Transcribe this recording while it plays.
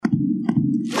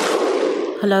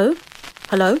Hello?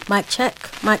 Hello? Mic check?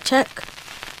 Mic check?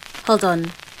 Hold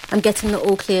on. I'm getting the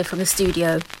all clear from the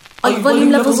studio. Are your volume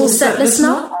levels all set, listener?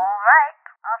 Alright,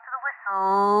 after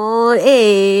the whistle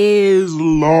is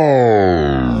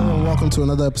long. Welcome to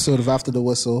another episode of After the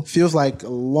Whistle. Feels like a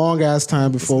long ass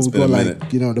time before we go,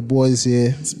 like, the boys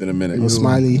here. It's been a minute.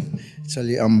 Smiley.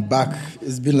 Actually, I'm back.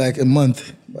 It's been like a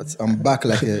month, but I'm back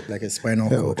like a spinal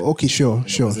cord. Okay, sure.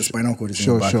 The spinal cord is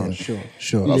Sure. back. I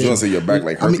was gonna say you're back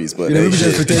like herpes, but Let's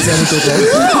move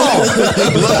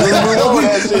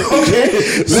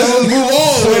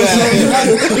on.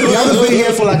 You haven't been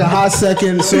here for like a hot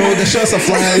second, so the shots are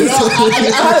flying. I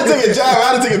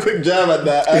had to take a quick jab at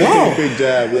that.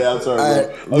 Yeah, I'm sorry,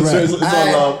 bro. I'm sure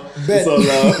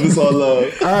it's all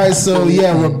love. All right, so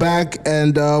yeah, we're back,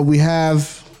 and we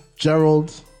have Gerald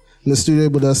in the studio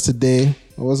with us today.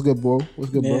 What's good, bro?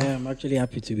 Yeah, I'm actually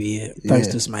happy to be here. Thanks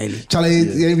to Smiley. Charlie,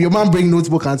 your man bring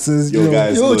notebook and says,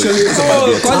 guys, the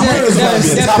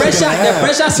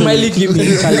pressure Smiley give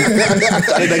me.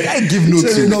 I give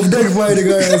notes. Enough deck by the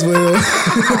guys,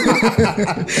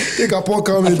 man. Take a poke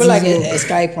comment. I feel like a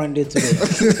Sky Pandit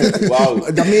today. Wow.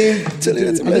 I mean,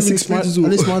 are they smarter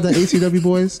than ATW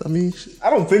boys? I mean, I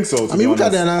don't think so. we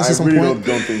got the analysis I on really point.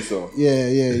 don't think so. Yeah.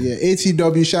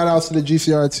 ATW, shout out to the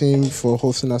GCR team for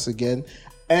hosting us again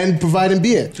and providing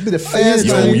beer. It'll be the first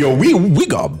time. Yo, we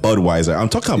got Budweiser. I'm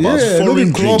talking about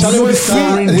foreign drinks.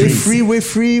 We're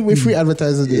free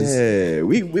advertisers. Yeah,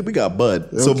 we got Bud.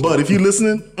 Okay. So Bud, if you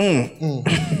listening,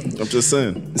 I'm just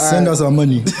saying, send us our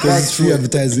money because it's free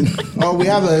advertising. We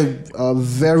have a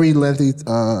very lengthy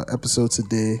episode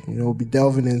today. We'll be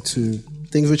delving into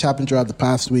things which happened throughout the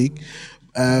past week.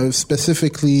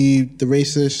 Specifically the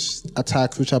racist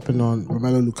attacks which happened on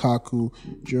Romelu Lukaku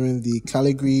during the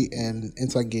Cagliari and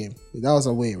Inter game. That was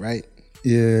away, right?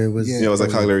 Yeah, it was. Yeah, it was like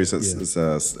Cagliari's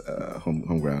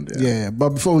home ground. Yeah,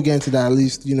 but before we get into that, at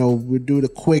least we'll do the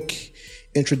quick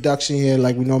introduction here,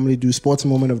 like we normally do. Sports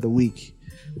moment of the week.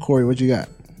 Corey, what you got?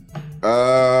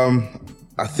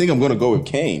 I think I'm gonna go with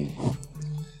Kane.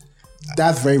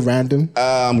 That's very random.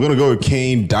 I'm going to go with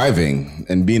Kane diving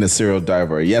and being a serial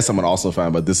diver. Yes, I'm an Arsenal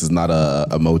fan, but this is not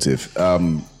a motive.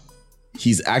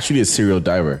 He's actually a serial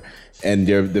diver. And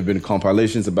there have been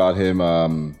compilations about him.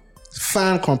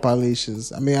 Fan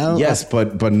compilations. I mean, I don't know. Yes,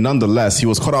 but nonetheless, he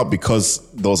was caught out because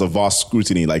there was a vast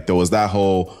scrutiny. Like there was that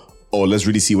whole, let's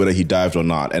really see whether he dived or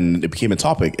not. And it became a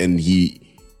topic. And he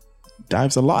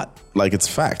dives a lot. Like it's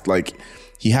fact. Like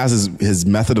he has his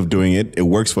method of doing it. It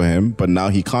works for him, but now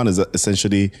he can't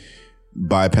essentially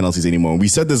buy penalties anymore. We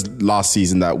said this last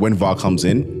season that when VAR comes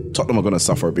in, Tottenham are going to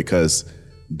suffer because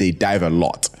they dive a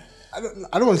lot. I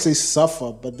don't want to say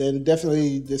suffer, but then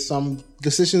definitely there's some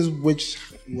decisions which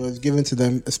was given to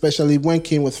them, especially when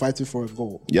Kane was fighting for a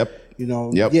goal. Yep.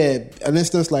 Yeah, an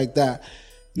instance like that.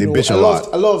 They bitch a lot.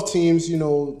 A lot of teams,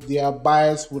 their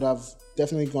bias would have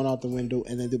definitely gone out the window,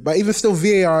 but even still,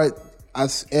 VAR.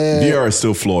 VAR is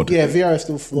still flawed. Yeah, VAR is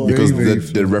still flawed. Because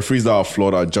the referees that are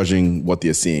flawed are judging what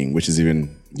they're seeing, which is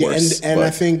even worse. And I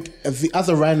think as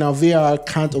of right now, VAR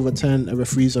can't overturn a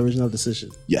referee's original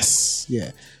decision. Yes.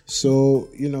 Yeah. So,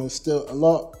 still a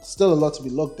lot to be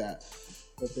looked at.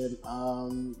 But then,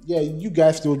 you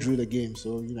guys still drew the game.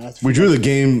 So, we drew the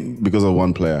game because of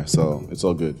one player. So it's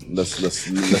all good. Let's just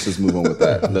move on with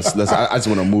that. I just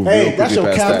want to move real quickly that's your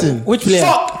past captain. that. Which player?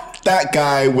 Fuck that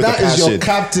guy with the passion. That is your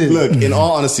captain. Look, in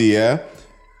all honesty, yeah,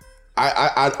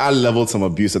 I leveled some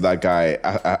abuse at that guy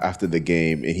after the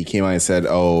game, and he came out and said,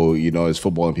 it's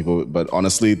football and people. But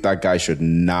honestly, that guy should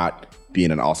not be in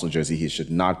an Arsenal jersey. He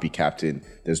should not be captain.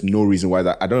 There's no reason why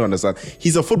that. I don't understand.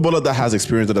 He's a footballer that has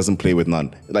experience that doesn't play with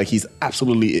none. Like he's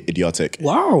absolutely idiotic.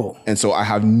 Wow. And so I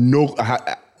have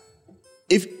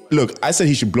I said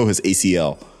he should blow his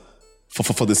ACL.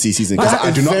 For the season, because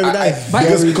I do not.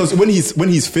 Because when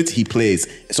he's fit, he plays.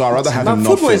 So I rather have him not fit.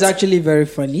 Football is actually very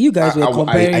funny. You guys were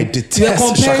comparing. I detest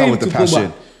Xhaka with the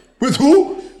passion. With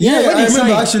who? Yeah, I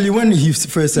remember actually when he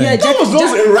first signed. That was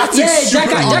those erratic.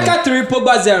 Xhaka 3,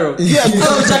 Pogba 0. Yeah,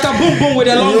 Xhaka boom with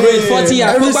a long range 40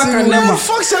 yards. Pogba can never.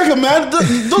 Fuck Xhaka, man.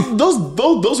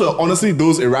 Those are honestly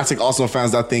those erratic Arsenal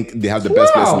fans that think they have the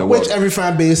best place in the world. Which every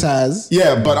fan base has.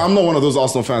 Yeah, but I'm not one of those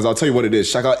Arsenal fans. I'll tell you what it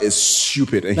is. Xhaka is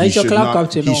stupid, and he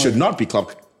should not be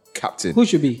club captain. Who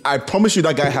should be? I promise you,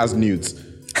 that guy has nudes.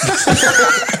 That's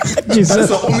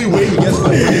the only way he gets by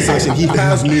this action. He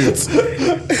has nudes.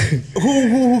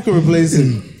 Who can replace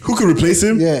him? Who could replace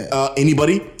him? Yeah.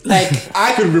 Anybody? Like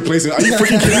I could replace him. Are you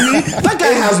freaking kidding me? That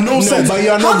guy has no sense. but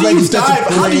you're How not do you registered to dive?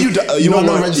 How do you? play. You know You are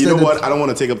not what? You know registered what? I don't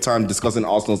want to take up time discussing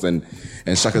Arsenal's and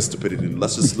Shaka's stupidity.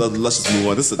 Let's just move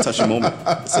on. This is a touchy moment.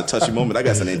 It's a touchy moment. That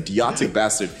guy's an idiotic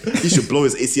bastard. He should blow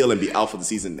his ACL and be out for the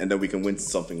season, and then we can win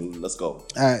something. Let's go.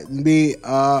 Me,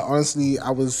 honestly, I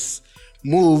was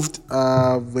moved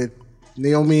with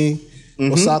Naomi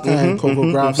Osaka and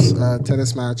Coco Graf's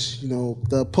tennis match. You know,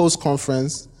 the post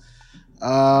conference.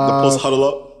 The post huddle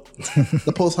up.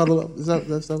 The post huddle up. Is that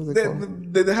what they call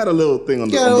it? They had a little thing on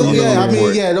the I mean,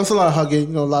 board. there was a lot of hugging. You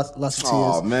know, lots of tears.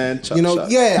 Oh man, you know,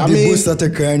 chop. I They mean, both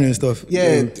started crying and stuff.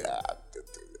 yeah.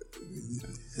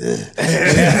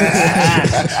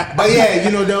 But yeah,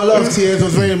 you know, there were a lot of tears. It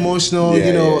was very emotional. Yeah,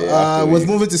 you know, yeah, it was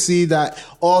moving to see that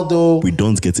although We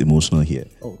don't get emotional here.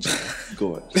 Oh,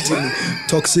 Go on.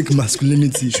 Toxic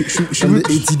masculinity. Should the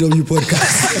ATW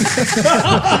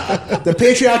podcast. the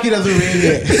patriarchy doesn't reign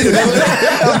here.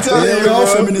 I'm telling Yeah, you, we're all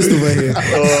bro. feminists over here.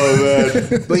 Oh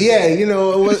man. But yeah, you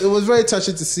know, it was very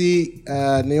touching to see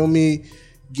Naomi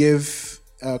give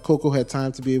Coco her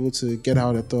time to be able to get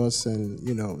out her thoughts and,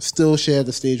 you know, still share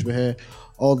the stage with her,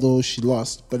 although she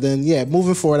lost. But then, yeah,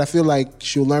 moving forward, I feel like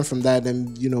she'll learn from that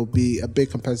and, you know, be a big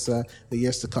competitor the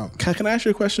years to come. Can I ask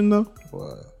you a question though?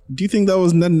 Do you think that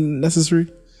was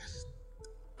necessary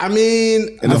I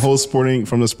mean, in the whole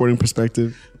from the sporting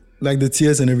perspective? Like the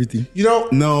tears and everything. you know,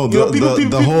 No, you know,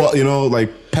 people, whole, you know, like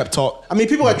pep talk. I mean,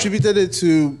 people attributed it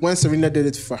to when Serena did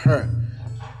it for her,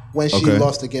 when she Okay.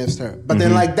 lost against her. But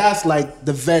then, like, that's like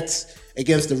the vets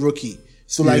against the rookie.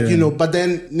 So, like, Yeah. you know, but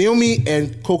then Naomi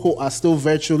and Coco are still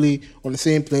virtually on the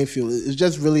same playing field. It's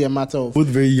just really a matter of, Both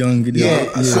very young.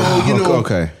 yeah. So, you know,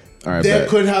 Okay. All right. there bet.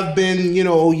 could have been, you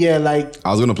know, like, I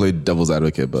was gonna play devil's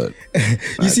advocate, but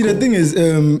You see, the thing is,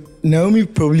 Naomi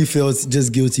probably felt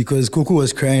just guilty because Coco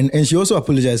was crying, and she also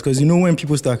apologized because, you know, when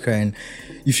people start crying,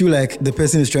 you feel like the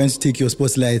person is trying to take your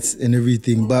spotlight and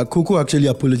everything. But Coco actually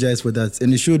apologized for that,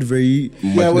 and it showed very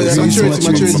well, very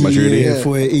maturity. yeah, Yeah.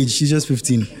 for her age. She's just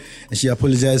 15, and she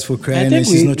apologized for I crying, and think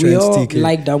she's not we trying to all take it.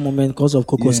 like that moment because of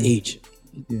Coco's Yeah. age.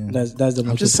 That's the most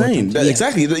I'm just important. saying. That, Yeah.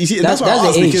 Exactly. You see, That's that's why I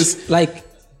asked the age. because Like,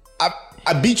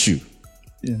 I beat you.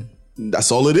 Yeah.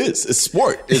 That's all it is. It's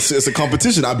sport. It's a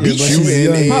competition. I beat but you she's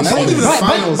young. in But even the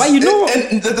finals. but you know,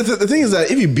 And the thing is that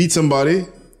if you beat somebody,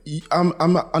 I'm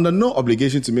under no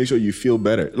obligation to make sure you feel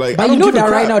better. Like, I but you don't know give a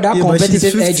that right crap. now that Yeah, but she's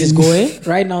competitive edge is 15. going.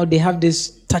 Right now they have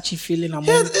this touchy feeling among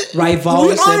rivals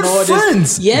we and aren't all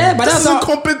friends. this. Yeah, but This that's is a how.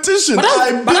 competition.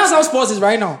 But that's how sports is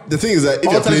right now. The thing is that if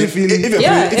All you're playing, touchy feeling. if you're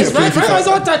Yeah, playing, if it's you're playing right now, it's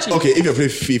all touchy. Okay, if you're playing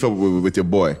FIFA with your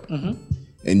boy,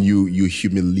 and you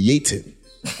humiliate him,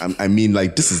 I mean,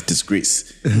 like, this is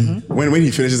disgrace. When he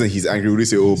finishes and he's angry, would you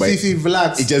say, "Oh, but Fifi,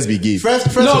 relax. it just began"? First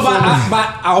No, of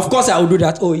all, of course I will do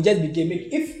that. Oh, it just became it.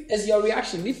 If as your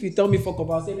reaction, if you tell me fuck up,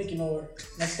 I'll say make you know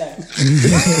next time.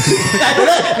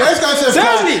 next time,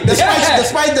 Seriously,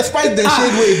 despite the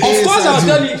shade way. Of course I'll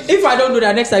tell you. If I don't do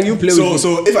that next time, you play with me.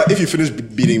 So if you finish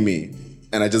beating me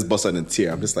and I just bust out in a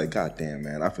tear, I'm just like, God damn,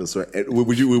 man, I feel sorry.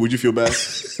 Would you feel bad?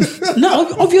 No,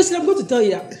 obviously I'm going to tell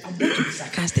you that I'm going to be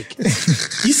sarcastic.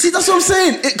 You see, that's what I'm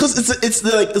saying. Because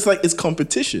it's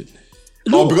competition.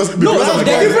 No, because the I'm a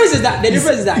guy. difference is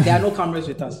that there are no cameras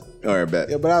with us. All right, bet.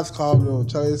 Yeah, but that's calm, though.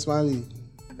 Charlie Smiley.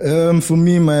 For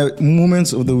me, my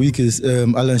moments of the week is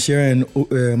Alan Shearer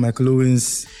and Michael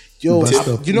Owens. Yo, bust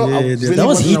up. you know, I Yeah, really That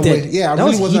was wasn't heated. aware. Yeah, I That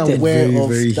really was wasn't heated. aware very, of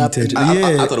very that. heated.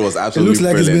 I thought it was It absolutely looks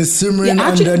like brilliant. it's been simmering Yeah,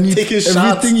 actually underneath taking shots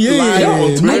everything. live Yeah, on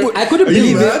Twitter. No, I couldn't Are you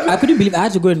believe it. mad? I couldn't believe it. I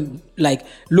had to go and like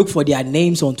look for their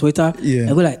names on Twitter. Yeah. And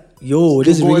go like, yo,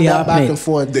 this is Going really that back happening. and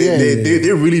forth.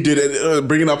 They really did it,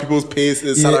 bringing up people's pace,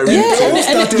 salary. Yeah, It all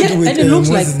started with and it looks what's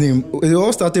like- his name? It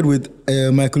all started with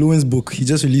Michael Owens' book. He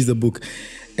just released a book,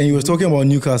 and he was talking about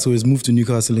Newcastle. His move to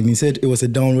Newcastle, and he said it was a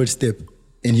downward step,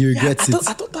 and he regrets it.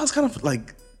 I thought that was kind of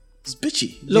like it's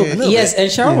bitchy. Look, Yeah, a little yes, bit.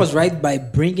 and Sharon was right by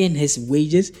bringing his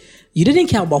wages. You didn't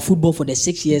care about football for the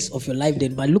 6 years of your life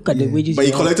then, but look at the wages. But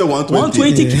he you collected have.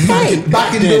 120. 120.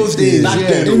 Back in those days, Back yeah.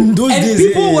 then, In those And days,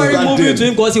 people were back moving then. to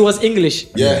him because he was English.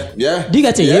 Yeah. Do you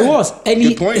get it? Yeah. He was. And Good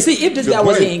he, point. see, if this Good guy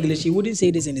wasn't point. English, he wouldn't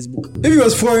say this in his book. If he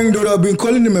was foreign, they would have been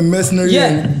calling him a mercenary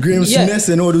and Graham Smith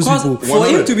and all those 'Cause people. For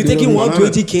him to be taking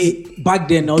 100. 120k back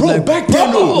then, I was Bro, like, back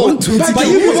then, bro, 120K. but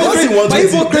you It wasn't people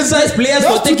 120. criticize players That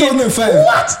for was taking 2005.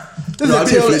 what? No, I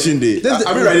think inflation day. This-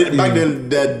 I mean, right back then,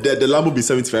 the Lambo be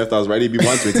 75,000, right? It'd be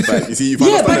 125. You see, if I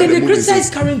Yeah, understand but that then the they movement is- criticize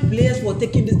current players for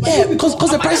taking this. Yeah, because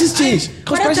the prices change.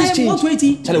 Because By that prices time, change.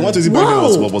 120. Charlie, 120 back then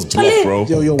was bluff, bro.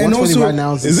 Yo, 120 also- right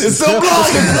now is It's so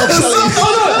bluff.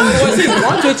 Oh, no,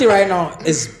 120 right now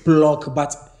is block,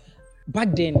 but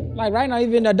back then, like right now,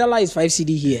 even the dollar is 5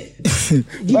 CD here. You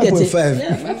get it? 5.5.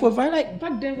 Yeah, 5.5. Like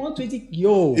back then, 120.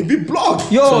 Yo, It'd be blocked.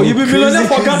 yo, you be millionaire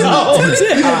for Ghana.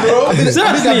 Seriously,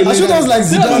 I sure that was like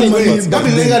Zidane money. That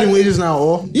be Lingard in wages now,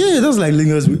 or? Yeah, that was like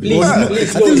Lingard's. Please, I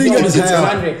please, think Lingard is it's higher.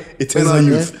 100. It turns on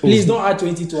youth. Please don't add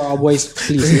 20 to our boys,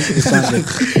 please. It's 100.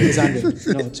 It's 100.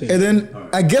 No, 20. And then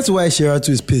I get why Sherratu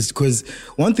is pissed, because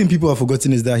one thing people have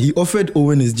forgotten is that he offered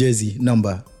Owen his jersey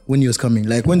number when he was coming.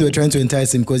 Like when they were trying to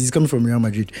entice him, because he's coming from Real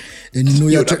Madrid. And you know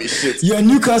you're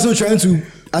Newcastle trying to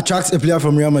attract a player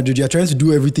from Real Madrid. You're trying to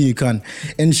do everything you can.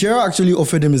 And Shearer actually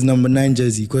offered him his number 9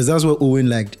 jersey, because that's what Owen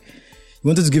liked. He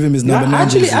wanted to give him his number 9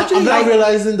 jersey. I'm now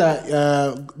realizing that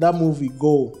that movie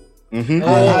Go.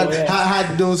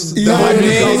 Had those. But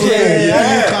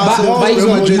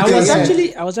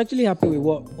I was actually happy with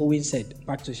what Owen said.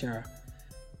 Back to Shara.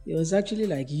 It was actually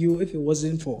like you if it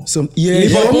wasn't for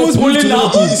He almost pulling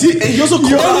out. You see, and he also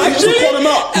called him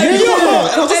out. And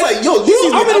I was just like, yo, this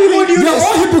is how many people do this?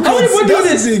 all hypocrites. How many people do That's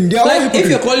this? the thing. They are all Like, if hypocrites.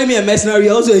 you're calling me a mercenary,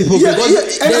 you're also a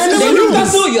hypocrite. Then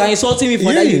Newcastle, you are insulting me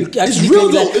for that. You it's actually real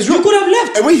think though. like, It's real. you could have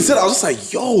left. And when he said, I was just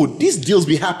like, yo, these deals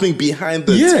be happening behind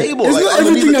the table. It's Like, not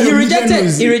underneath everything the-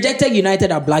 that He rejected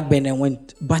United at Blackburn and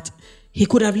went, but he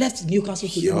could have left Newcastle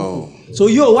to Yo. Liverpool.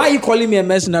 So why are you calling me a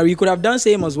mercenary? You could have done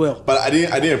same as well. But I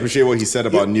didn't appreciate what he said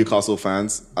about Newcastle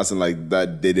fans, as in like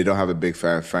that they don't have a big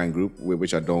fan group,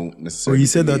 which I don't necessarily. he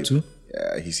said that believe. too?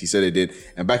 Yeah, he said they did.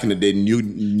 And back in the day,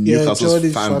 Newcastle's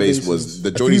Jordy's fan fan base base was the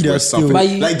I think Geordies they were are still- something. But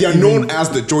you- Like they are known as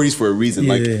the Geordies for a reason.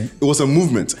 Like Yeah. it was a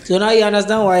movement. So now you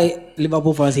understand why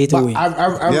Liverpool fans hate But Owen.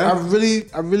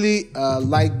 I really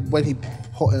like when he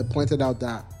pointed out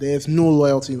that there's no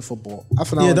loyalty in football. That's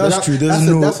True. There's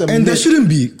and there myth. shouldn't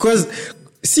be, because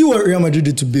see what Real Madrid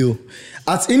did to Bale.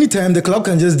 At any time, the club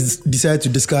can just decide to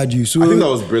discard you. So I think that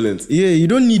was brilliant. yeah, you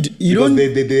don't need Because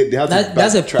they had to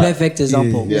That's a backtrack. perfect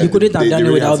example. Yeah, You couldn't have they done it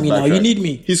really without had me to now. You backtrack. need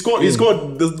me. He scored. He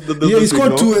scored. he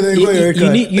scored 2 and then got a red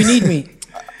card. You need me.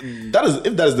 That is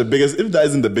if that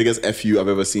isn't the biggest FU I've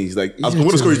ever seen. He's like, I'm going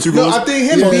to score you 2 No, goals. I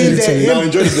think him Yeah, being it's there, now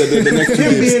enjoy the next 2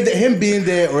 games. him being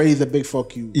there already is a big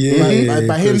fuck you. Yeah,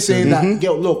 by him because, saying that,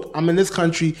 yo, look, I'm in this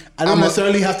country. I don't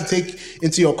necessarily have to take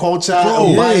into your culture Bro,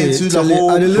 and buy yeah, into the Charlie, whole.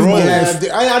 I live my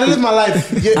life. I live my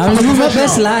life. Yeah, I'm living my professional.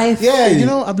 best life. Yeah, you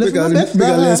know, I'm living my best Make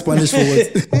I learn life. Spanish for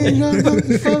what? Ain't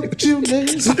nothing fuck you,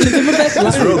 niggas.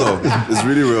 It's real though. It's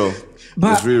really real.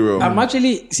 But It's really real. I'm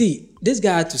actually this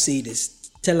guy had to say this.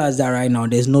 Tell us that right now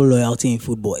there's no loyalty in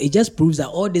football. It just proves that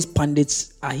all these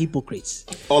pundits are hypocrites.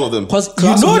 All of them. Because you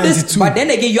Class know of this, 92. but then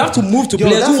again you have to move to Yo,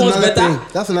 players that's who wants another better. thing.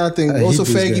 That's another thing. I Also,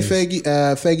 hate those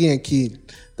guys. Fergie and Keane.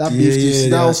 That beef,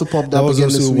 that also popped that up was again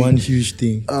also this week. one huge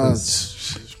thing.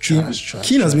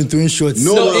 Keane has been throwing shots.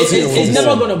 No loyalty in It's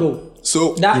football. never gonna go.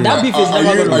 So That beef is are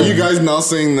never you, gonna are go. you guys now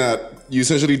saying that you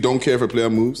essentially don't care if a player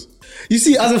moves? You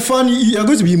see, as a fan, you're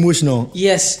going to be emotional.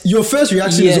 Yes. Your first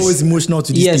reaction Yes. is always emotional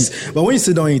to these Yes. things. But when you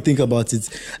sit down and you think about it,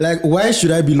 like, why should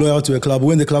I be loyal to a club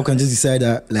when the club can just decide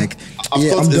that, like, I've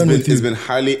yeah, thought I'm done with it's you? been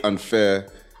highly unfair.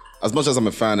 As much as I'm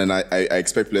a fan and I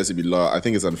expect players to be loyal, I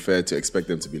think it's unfair to expect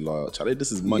them to be loyal. Charlie,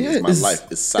 this is money. Yeah, it's my it's- life.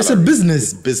 It's it's salary. a business.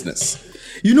 It's business.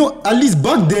 You know, at least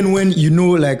back then when,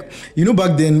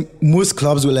 back then most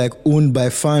clubs were like owned by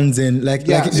fans and like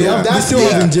they still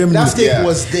have in Germany. That stake Yeah.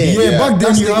 was there. Yeah, back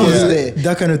then That you stake have was there.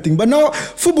 that kind of thing. But now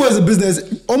football is a business.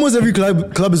 Almost every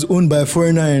club is owned by a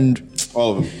foreigner, and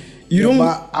All of them. you don't.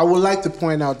 But I would like to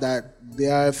point out that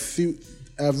there are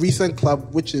a recent club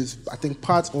which is, I think,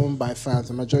 part owned by fans,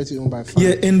 the majority owned by fans.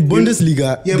 Yeah, in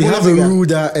Bundesliga, Yeah, they have a Bundesliga. rule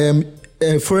that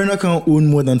a foreigner can't own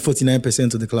more than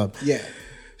 49% of the club. Yeah.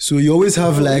 So you always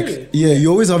have you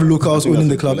always have locals owning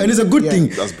the club, and it's a good thing.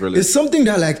 That's brilliant. It's something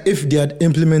that if they had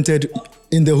implemented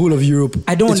in the whole of Europe,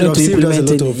 I don't it want should them have to saved us a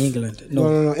implement it lot in of. England.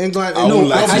 No. England. I won't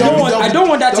lie to you. I don't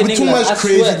want that there'll in be too England, much I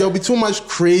crazy. swear. There'll be too much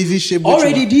crazy shit.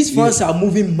 Already these fans are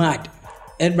moving mad.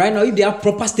 And right now, if they have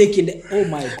proper stake in it, oh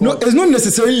my god. No, it's not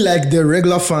necessarily like the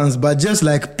regular fans, but just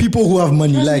like people who have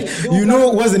money. Like,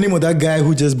 what's the name of that guy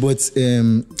who just bought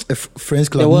a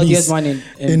French club? The Nice, wealthiest man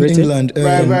in Britain? England.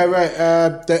 Right.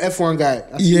 The F1 guy.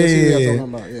 That's Yeah, what yeah, you're yeah.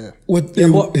 talking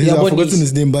about. Yeah. I've forgotten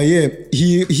his name, but yeah,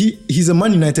 he's a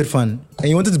Man United fan, and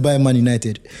he wanted to buy Man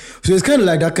United. So it's kind of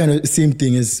like that kind of same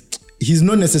thing. He's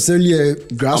not necessarily a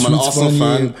grassroots I'm an Arsenal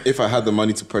fan. yeah. If I had the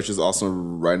money to purchase Arsenal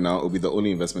right now, it would be the only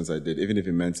investments I did, even if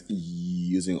it meant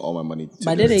using all my money.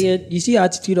 But then again, you see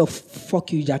attitude of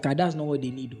fuck you, Jacka. That's not what they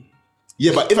need.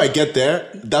 Yeah, but if I get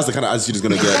there, that's the kind of attitude he's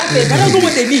gonna get. Exactly, but that's not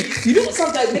what they need. You know,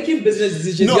 sometimes making business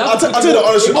decisions. No, you have I'll to tell you the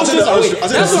honest truth. emotions away.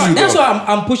 That's bro. why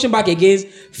I'm pushing back against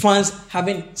fans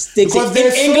having stakes Because in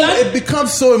England. it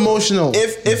becomes so emotional.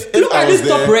 If Look I at was these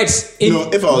top there, Reds.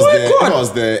 if I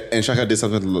was there and Shaka did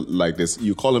something like this,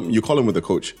 you call him with the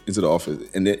coach into the office,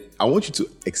 and then I want you to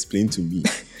explain to me.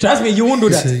 Trust me, you won't do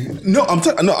that. No,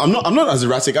 I'm not as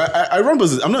erratic. I run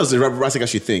business. I'm not as erratic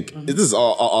as you think. This is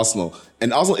all Arsenal,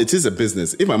 and Arsenal, it is a business.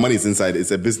 If my money is inside,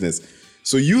 it's a business.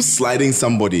 So you sliding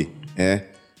somebody,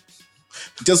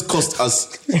 just cost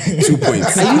us 2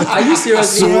 points. Are you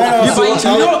serious? That's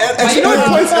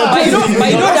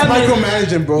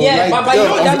micromanaging, bro. Yeah, Like, but you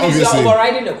know that means you are obviously.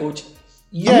 overriding the coach.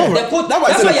 Yeah. The coach. That's why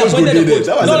I That's said why the you coach appointed did the it. coach.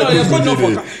 That's why I said the No, coach no,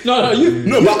 did it. no, you.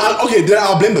 No, but okay, then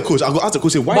I'll blame the coach. I'll go ask the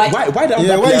coach, say, why did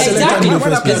Yeah, why you Exactly. select him in the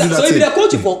first place? So if the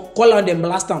coach for call on them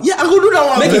last time. Yeah, I go do that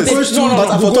one. Make it first. take, no, But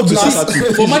I no, forgot to see, ask that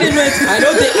too. for management, I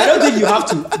don't think you have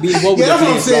to be involved Yeah, with that's the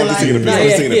what I'm players. saying. I'm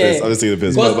just taking the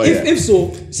piss. Because But yeah. if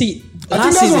so, see, I think last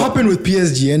that's season, what happened with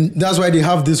PSG, and that's why they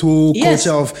have this whole Yes.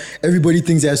 culture of everybody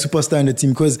thinks they're a superstar in the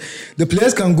team, because the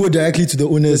players can go directly to the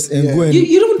owners and go and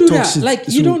you don't do talk that. shit. Like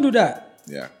you So- don't do that.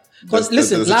 Yeah. Because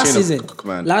listen, last season,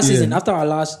 Yeah. season after our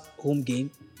last home game,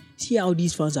 see how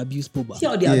these fans abuse Pogba. See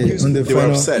how they Yeah, abuse. on the They were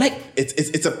final. upset. Like,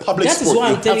 it's a public That sport. is why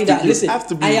You I'm telling you have that. to- Listen, you have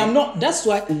to be I am not. That's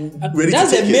why. ready That's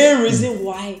to the take main it. reason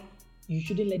why you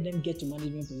shouldn't let them get to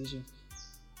management positions.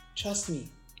 Trust me.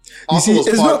 Arsenal see, was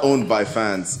it's part not- owned by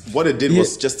fans. What it did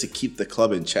was just to keep the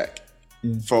club in check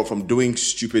from doing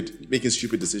making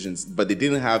stupid decisions. But they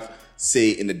didn't have say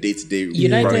in the day-to-day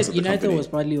runnings of the United company. was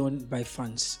partly owned by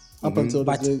fans, up until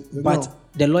but this day, but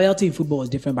the loyalty in football was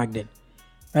different back then.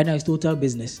 Right now, it's total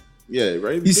business. Yeah,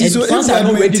 right. You see, And so if fans they are had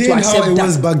not ready to maintained how accept it that.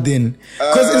 was back then,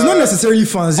 because it's not necessarily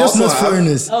fans, just also not have-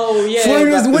 foreigners. Oh, yeah,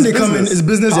 foreigners but when It's they come in, business. it's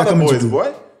business they're Other coming boys, to do.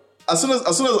 boy. As soon as But you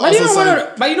Arsenal know,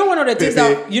 signed, one of the things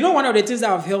Pepe. one of the things that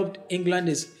have helped England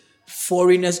is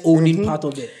foreigners owning part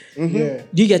of it. Yeah.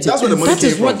 Do you get it? that's where the money That came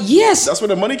is from. what. Yes. That's where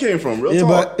the money came from. Real Yeah,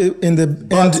 talk. but in the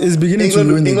end, it's beginning to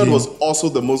ruin the England game. was also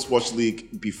the most watched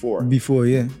league before. Before,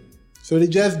 yeah. So they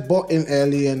just bought in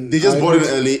early and They just bought it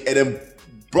early and then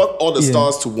brought all the Yeah.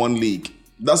 stars to one league.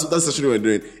 That's actually what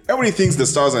they're doing. Everybody thinks the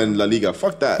stars are in La Liga.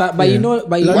 Fuck that. But you know,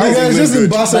 La is Liga is England just in good?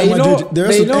 Barca but and you know, Madrid. The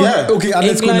rest but you of know, Yeah. okay,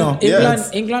 Atletico now.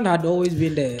 England had always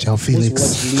been the João most Felix.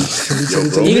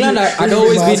 watched league. England had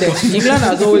always been the England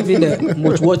has always been the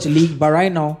most watched league, but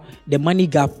right now the money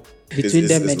gap between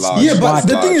them it's and large. Yeah, but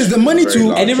the Large. thing is, the money Very to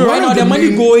large. and even right one now of the money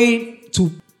main- going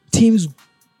to teams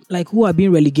like who are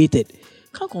being relegated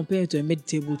can't compare to a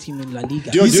mid-table team in La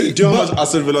Liga. Do you see, know how much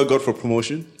Aston Villa got for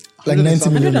promotion? like 90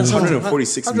 million. 100 euros.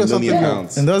 146 million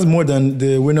pounds. And that's more than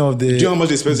the winner of the. Do you know how much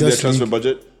they spent in their Dutch transfer league.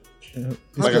 budget?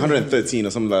 It's like 113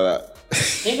 or something like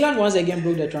that. England once again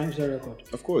broke the transfer record.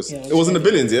 Of course. Yeah, it was in the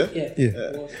billions, yeah? Yeah.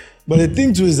 Yeah. But the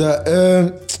thing too is that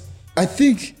I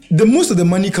think the most of the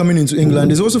money coming into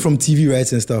England is also from TV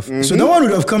rights and stuff. So that one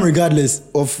would have come regardless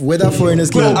of whether foreigners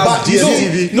came. No, or- but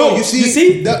DSTV. no, you see, you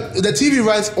see? the TV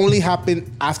rights only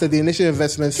happen after the initial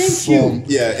investments from.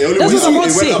 Yeah, it only That's went what I'm up, it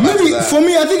went saying. up after Maybe that. for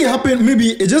me, I think it happened. Maybe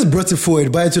it just brought it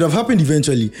forward, but it would have happened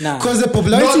eventually Nah. because the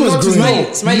popularity was Not to- growing.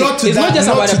 no. Smiley, Not to it's that- not just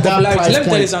not about to the that popularity. price Let me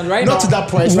tell you point. something right Not now. to that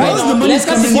price Right point. now, the money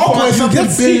Leicester coming City in? fans- 4.something you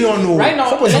get- billion, oh. Right now,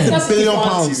 4.something Leicester City billion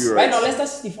fans- pounds. Right now, Leicester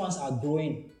City fans are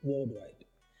growing worldwide.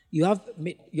 You have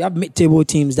mid-table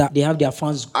teams that they have their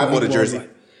fans. I bought a growing jersey.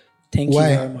 worldwide. Thank Why?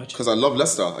 you very much. Because I love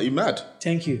Leicester. Are you mad?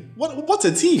 Thank you. What's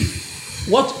a team?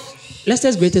 What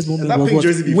Leicester's greatest moment that was pink what?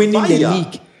 jersey be Winning the fire.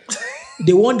 league.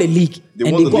 They won the league They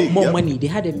and won they the got league, more yep. money. They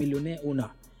had a millionaire owner.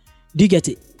 Do you get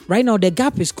it? Right now, the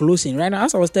gap is closing. Right now,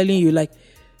 as I was telling you, like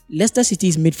Leicester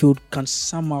City's midfield can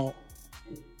somehow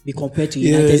be compared to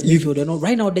Yeah, United's you- midfield. You know,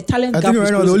 right now the talent I gap think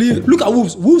is right now the closing. only- Look at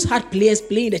Wolves. Wolves had players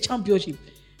playing the championship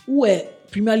who were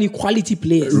Premier League quality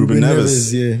players. Ruben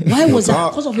Neves. Yeah. Why was that? Jota.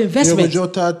 Because of Diogo investment.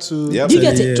 Jota to Yep. Do you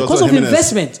get Yeah. it? Jota, Because of Jimenez.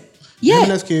 investment. Yeah.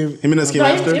 Jimenez came. Jimenez came No,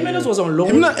 after. Jimenez was on loan.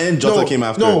 Jimenez and Jota came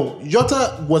after. No,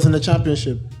 Jota was in the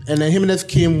championship, and then Jimenez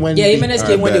came when. Yeah, Jimenez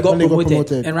came when they got When they got promoted.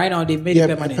 promoted. And right now they've made Yeah,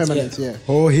 it permanent. yeah.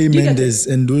 Jorge get Mendes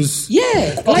and those. Yeah.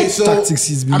 Okay, Like, so tactics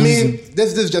he's been I mean, using.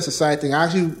 this is just a side thing. I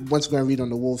actually want to go and read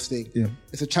on the Wolves thing. Yeah.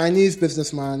 It's a Chinese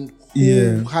businessman who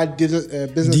Yeah. had business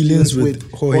Dealings dealings with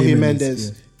with Jorge Jorge Mendes,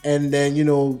 Mendes, and then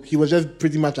he was just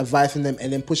pretty much advising them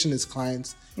and then pushing his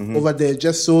clients over there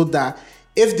just so that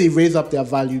if they raise up their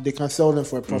value, they can sell them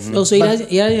for a profit. oh, so he But doesn't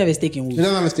have a stake in he Wolves.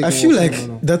 doesn't have a stake I in feel Wolves, like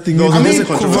no. that thing. No, is I I There's mean, a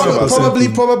controversy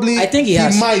about probably. I think he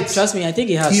has. might. Trust me, I think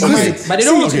he has. He Trust me. might. But they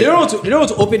don't want to. They don't want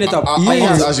to open it up. I Yeah.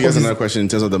 want to ask you guys another question in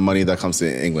terms of the money that comes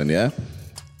to England, yeah?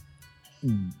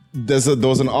 There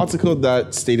was an article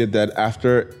that stated that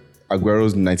after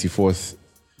Aguero's 94th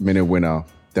minute winner,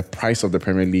 the price of the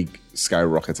Premier League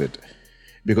skyrocketed.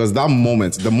 Because that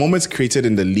moment, the moments created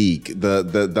in the league,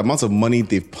 the amount of money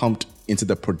they've pumped into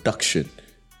the production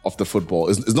of the football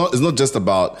is not just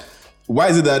about. Why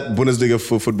is it that Bundesliga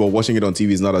football, watching it on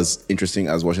TV, is not as interesting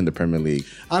as watching the Premier League?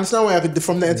 I understand why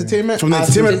from the entertainment. From the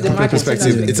entertainment the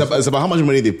perspective, it's about how much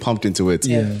money they pumped into it.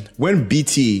 Yeah. When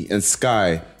BT and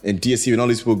Sky and DSTV and all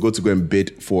these people go to and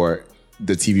bid for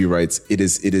the TV rights, it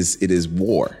is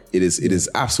war. It is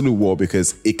absolute war,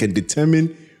 because it can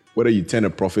determine whether you turn a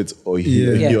profit or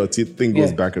your thing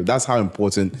goes bankrupt. That's how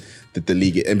important that the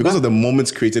league is. And because of the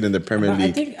moments created in the Premier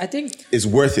League, I think it's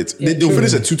worth it. Yeah, They'll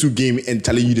finish a 2-2 game and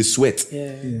telling you to sweat.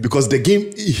 Yeah. Because the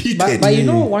game heated. But you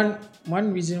know,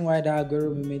 one reason why that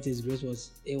Aguero movement is great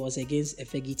was it was against a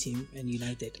Fergie team and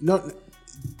United. No,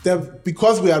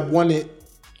 because we had won it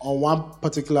on one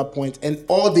particular point, and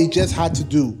all they just had to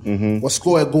do was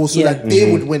score a goal so that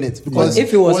they would win it. Because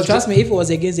if it was, trust me, if it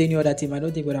was against any other team, I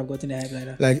don't think we would have gotten the hype like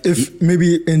that. Like if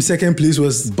maybe in second place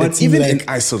was, but even in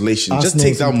isolation, just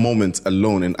take that moment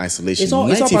alone in isolation. It's all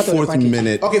part of the 94th package.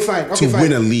 minute. Okay, fine. To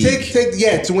win a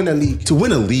league. To win a league. To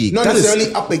win a league. Not that necessarily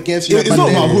is, up against you. It's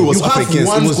not about who it was up against.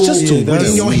 It was just to win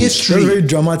in your a league. history. That's very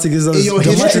dramatic. It's as In your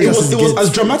dramatic history, as It was it as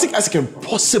gets. dramatic as it can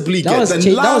possibly That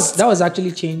get. was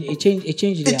actually changed. It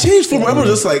changed. It changed from everyone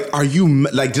just like, are you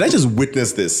like? Did I just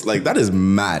witness this? Like, that is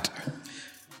mad.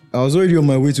 I was already on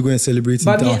my way to go and celebrate in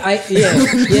But me, town. Wow. I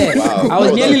That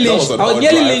was was nearly an lynched. I was odd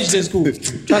nearly drive. lynched in school.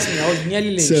 Trust me, I was nearly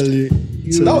lynched. Charlie,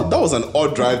 That was an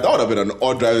odd drive. That would have been an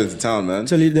odd drive into town, man.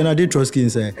 Charlie, then I did Trotsky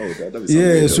inside. that'd be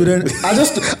Yeah, something, so though. then I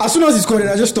just, as soon as he scored it,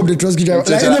 I just stopped the Trotsky drive.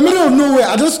 Like in the middle of nowhere,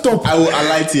 I just stopped. I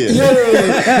lied to you.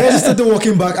 I just started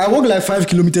walking back. I walked like 5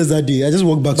 kilometers that day. I just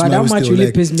walked back But to my that match hostel. really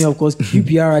Like, pissed me off because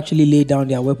QPR actually laid down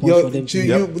their weapons for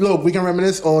them. Look, we can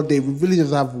reminisce all day. We really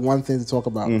just have one thing to talk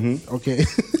about. Okay.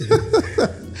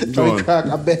 Go on. Crack,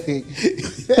 I beg.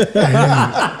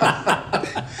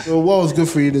 So what was good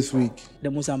for you this week? The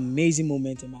most amazing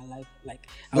moment in my life, like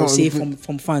I No, would say we-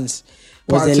 from fans,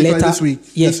 was the Particularly letter. this week.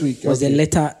 Yeah, This week, was okay. the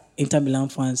letter Inter Milan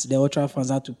fans, the Ultra fans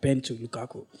had to pen to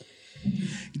Lukaku.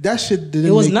 That shit didn't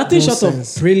It was make nothing no short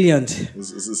sense. of brilliant.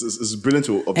 It's brilliant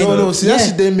to observe. No, see, that Yeah.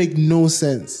 shit didn't make no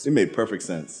sense. It made perfect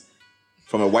sense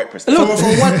from a white perspective.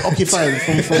 From what? Okay, fine.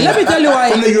 From Let me tell you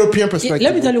why. From the European Yeah, perspective.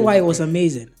 let me tell you okay. why it was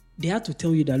amazing. They had to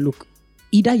tell you that look,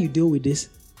 either you deal with this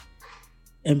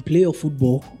and play your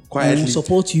football, Quietly. and we'll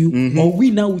support you, or we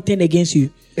now will turn against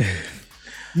you.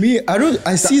 me,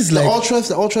 I see it's The like,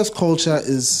 ultras culture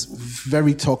is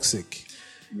very toxic.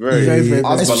 Very, very,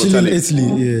 As especially in Balotelli.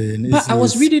 Italy. Yeah, in But I Italy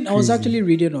was it's reading, I was crazy. actually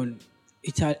reading on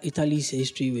Italy's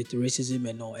history with racism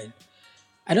and all, and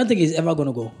I don't think it's ever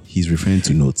gonna go. He's referring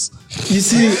to notes. You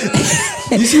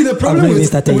see, the problem not even with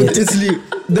started yet. Italy,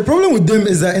 the problem with them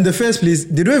is that in the first place,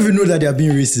 they don't even know that they are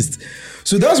being racist.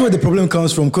 So that's where the problem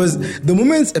comes from. Because the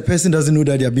moment a person doesn't know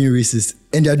that they are being racist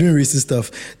and they are doing racist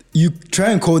stuff, you try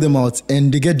and call them out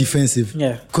and they get defensive.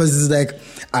 Yeah. Because it's like,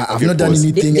 I've Okay, not done pause.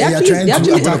 anything, They and actually- you're trying they to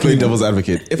actually- I'm gonna attack play me. devil's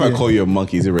advocate. If I call you a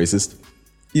monkey, is it racist?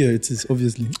 Yeah, it is,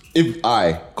 obviously. If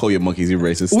I call you a monkey, is it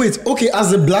racist? Wait, okay,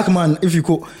 as a black man, if you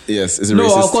call, Yes, is it No,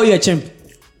 racist? I'll call you a chimp.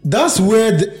 that's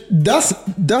where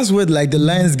that's where like the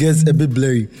lines gets a bit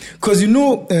blurry, because you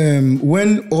know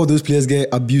when all those players get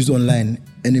abused online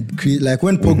and it create like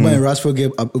when Pogba and Rashford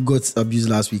got abused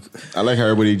last week. I like how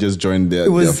everybody just joined their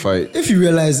fight. If you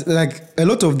realize, like a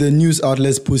lot of the news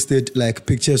outlets posted like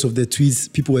pictures of the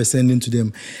tweets people were sending to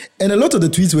them, and a lot of the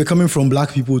tweets were coming from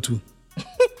black people too.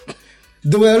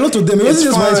 There were a lot of them. It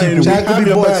wasn't just white people. It could have be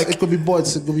your bots. back. It could be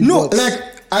bots. It could be No, bots. like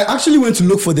I actually went to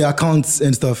look for their accounts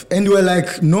and stuff, and they were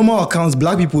like normal accounts,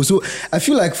 black people. So I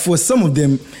feel like for some of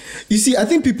them, you see, I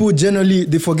think people generally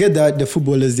they forget that the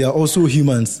footballers, they are also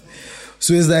humans.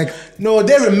 So it's like, No,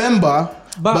 they remember,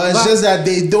 but it's but- just that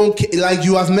they don't like.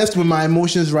 You have messed with my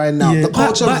emotions right now. Yeah. The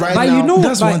culture but right now. you know,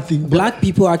 that's but one thing, but- black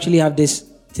people actually have this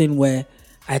thing where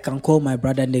I can call my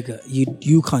brother nigga.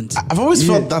 You can't. I've always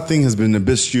felt that thing has been a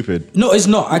bit stupid. No, it's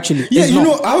not actually. yeah, It's you not.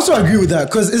 know, I also agree with that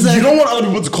because it's like You don't want other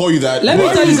people to call you that. Let me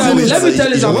Why tell are you using something. it? Let me tell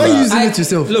you something. Why are you using it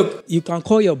yourself? Look, you can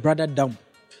call your brother dumb.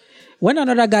 When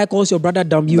another guy calls your brother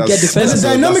dumb, you That's- get defensive. the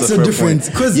that's a- dynamics that's a are fair different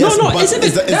point. because Yes, No, but isn't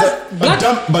is it? that-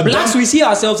 but Blacks, dumb- we see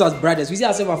ourselves as brothers. We see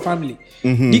ourselves as family. Do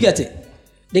you get it?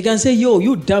 They can say, yo,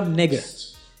 you dumb nigga.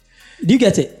 Do you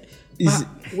get it? Is-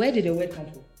 Where did the word come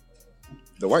from?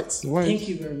 The whites. Thank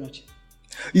you very much.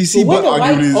 you see, So when but a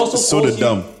white arguably also so calls the you,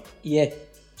 dumb. Yeah.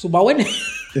 So, but when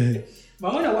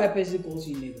a white person calls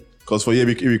you nigga, Because for you,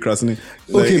 be crossing it.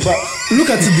 okay, but look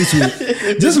at it this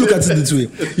way. Just look at it this way.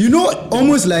 You know,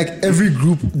 almost like every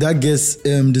group that gets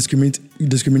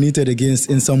discriminated against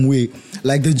in some way.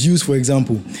 Like the Jews, for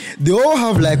example. They all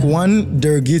have like one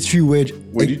derogatory word.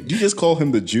 Wait, did you just call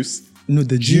him the juice? No,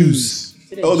 the Jews.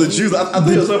 Oh, the Jews. I thought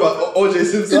you were talking about O.J.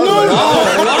 Simpson. No,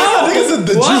 I think it's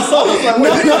the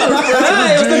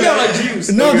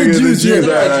Jews. No, the Jews. Yeah.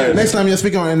 Right. Next time you're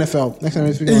speaking on NFL.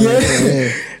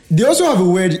 Yeah. They also have a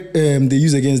word they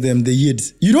use against them, the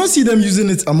Yids. You don't see them using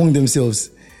it among themselves.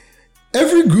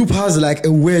 Every group has like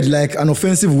a word, like an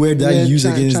offensive word that you use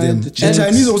against them. The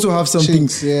Chinese also have something.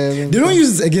 They don't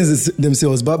use it against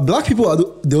themselves, but black people are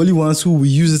the only ones who will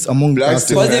use it among Blacks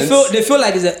ourselves. Because they feel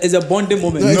like it's a bonding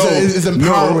moment. It's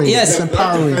empowering. Yes. It's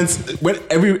empowering. When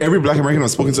every black American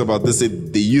I've spoken to about this,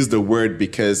 they use the word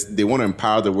because they want to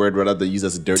empower the word rather than use it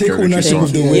as a Take ownership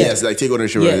of the word. Yes, like take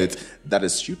ownership of it. That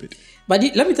is stupid. But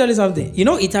let me tell you something. You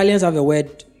know, Italians have a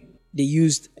word they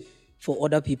used for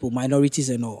other people, minorities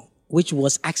and all, which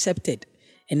was accepted.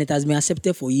 And it has been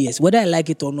accepted for years. Whether I like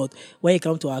it or not, when you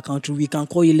come to our country, we can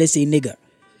call you, let's say, nigger.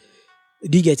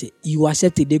 Do you get it? You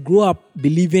accept it. They grow up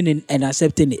believing in and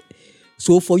accepting it.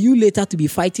 So for you later to be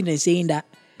fighting and saying that,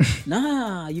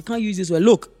 nah, you can't use this word.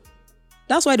 Look,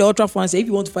 that's why the Ultra fans say, if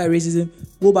you want to fight racism,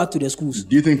 go back to the schools.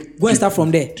 Do you think... Go and start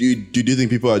from there. Do you think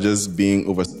people are just being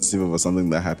oversensitive over something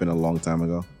that happened a long time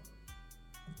ago?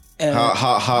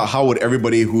 How would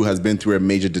everybody who has been through a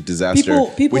major disaster,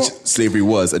 people, which slavery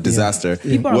was a disaster,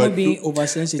 people are not being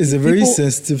oversensitive. It's a very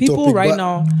sensitive people topic. Right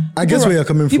now, I guess where you're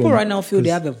coming from. People right now feel they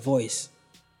have a voice.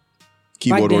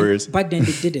 Keyboard warriors. Back then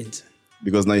they didn't.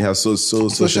 Because now you have social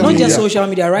Not media. just social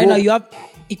media. Right now you have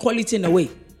equality in a way,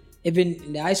 even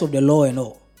in the eyes of the law and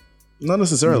all. Not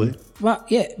necessarily.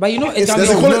 But you know,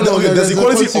 There's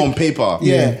equality on paper,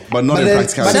 but not in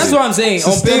practicality. But that's what I'm saying.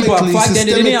 On paper, fact then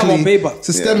they didn't have on paper.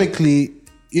 Systemically,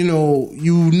 you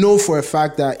know for a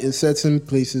fact that in certain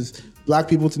places, black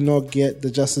people do not get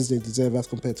the justice they deserve as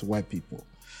compared to white people.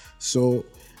 So,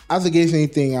 as against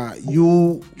anything,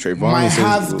 you might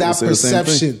have that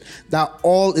perception that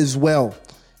all is well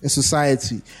in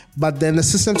society, but then the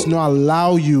system does not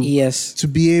allow you to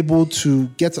be able to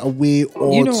get away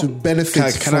or to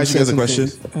benefit. Can I ask you guys a question?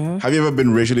 Have you ever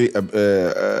been racially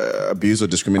abused or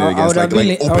discriminated against? I would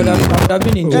have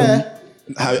been in jail.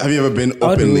 Have you ever been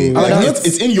openly?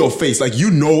 It's in your face. Like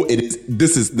you know it is.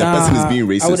 This is the person is being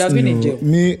racist. I would have been in jail.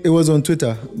 Me, it was on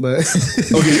Twitter, but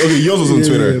okay, yours was on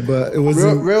Twitter. But it was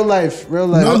real life.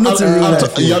 Not in real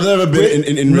life. You have never been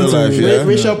in real life, yeah?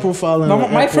 Racial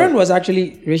profiling. My friend was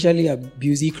actually racially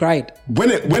abused. He cried.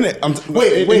 Wait.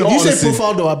 You say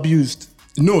profiled or abused?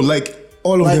 No, like.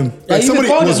 All of them. Like somebody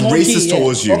was racist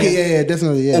towards you. Okay,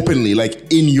 definitely. Openly,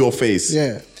 like in your face.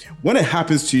 Yeah. When it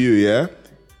happens to you,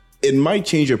 it might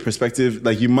change your perspective.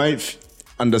 Like you might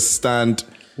understand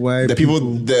why the people,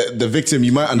 the victim.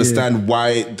 You might understand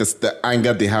why the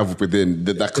anger they have within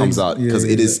that comes out because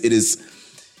it is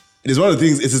one of the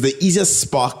things. It is the easiest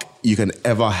spark you can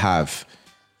ever have.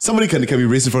 Somebody can be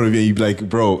racist in front of you, and you be like,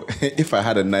 bro, if I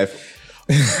had a knife.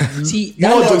 See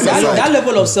that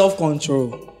level of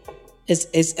self-control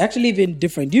is actually even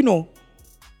different. You know,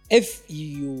 if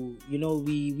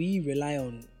we rely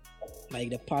on like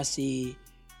the passe.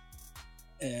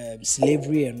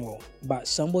 Slavery and all, but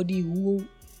somebody who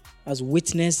has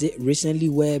witnessed it recently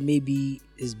where maybe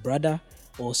his brother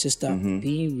or sister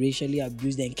being racially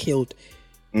abused and killed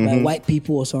by white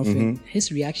people or something,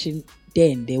 his reaction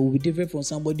then will be different from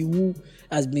somebody who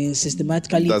has been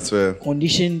systematically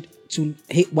conditioned to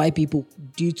hate white people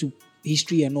due to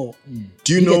history and all.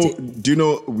 Do you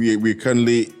know we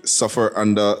currently suffer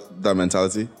under that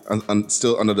mentality and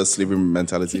still under the slavery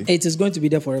mentality? It is going to be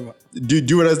there forever. Do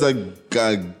you realize that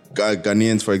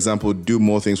Ghanaians, for example, do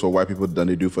more things for white people than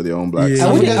they do for their own blacks?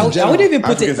 I wouldn't even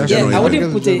put it. I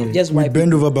wouldn't put it just white people.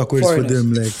 Bend over backwards for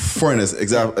them, like foreigners.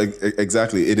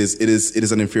 Exactly. It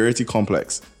is an inferiority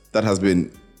complex that has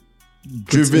been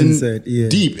driven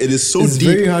deep. It is so deep.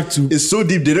 Very hard to. It's so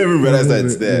deep they don't even realize that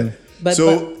it's there. Yeah. But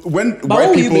when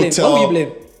white people tell,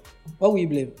 what will you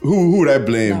blame? Who would I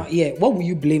blame? What will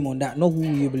you blame on that? Not who will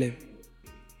you blame?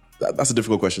 That's a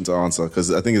difficult question to answer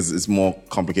because I think it's more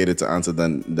complicated to answer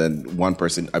than one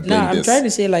person. I blame I'm trying to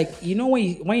say, like, you know,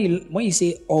 when you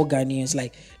say all Ghanaians,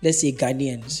 like let's say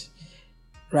Ghanaians,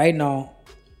 right now,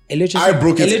 I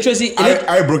broke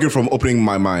it from opening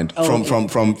my mind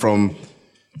from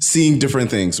seeing different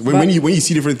things. When you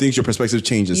see different things, your perspective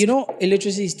changes. You know,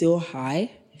 illiteracy is still high.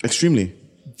 Extremely.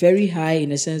 Very high in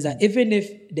the sense that even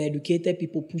if the educated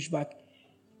people push back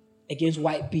against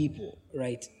white people,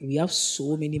 right? We have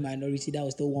so many minorities that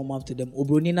will still warm up to them.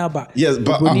 Yes,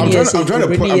 but I'm trying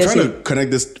to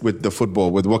connect this with the football,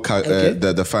 with what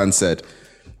the fans said.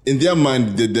 In their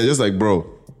mind, they're just like, bro,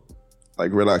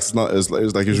 like relax. It's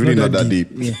really not that deep.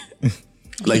 Yeah.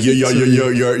 Like you're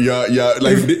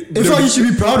like. In fact, you should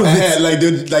be proud of it. Like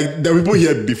there are people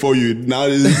here before you. Now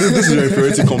this is your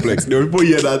inferiority complex. There are people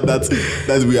here that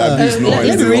we abuse.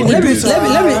 Let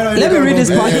me read this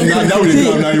part.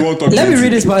 Let me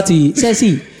read this part to you.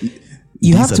 See,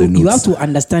 you have to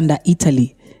understand that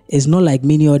Italy is not like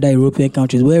many other European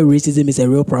countries where racism is a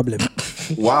real problem.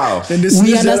 Wow.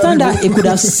 We understand that it could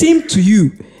have seemed to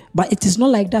you, but it is not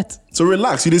like that. So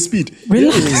relax, you the speed.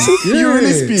 Relax. You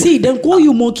really speed. See, then call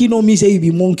you monkey, no me say you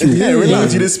be monkey. Yeah,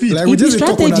 relax, you the speed. Like, It we be just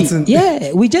strategy. talk on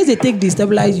Yeah, we just take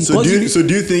destabilize you. So do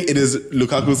you think it is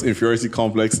Lukaku's inferiority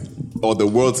complex or the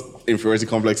world's inferiority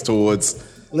complex towards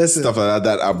stuff like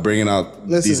that are bringing out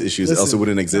these issues else it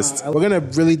wouldn't exist? We're going to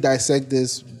really dissect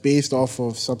this based off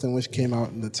of something which came out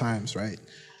in the Times, right?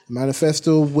 A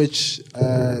manifesto which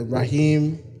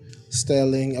Raheem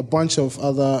Sterling, a bunch of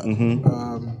other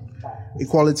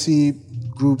equality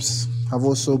groups have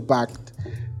also backed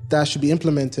that should be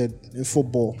implemented in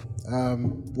football.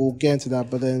 We'll get into that,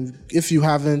 but then if you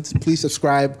haven't, please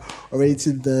subscribe already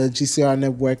to the GCR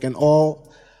network and all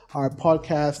our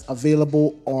podcasts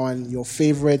available on your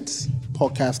favorite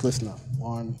podcast listener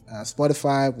on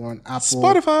Spotify, on Apple.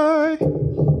 Spotify.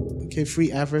 Okay,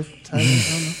 free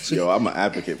advertising. Yo, I'm an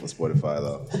advocate for Spotify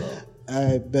though. So.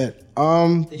 I bet.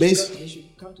 They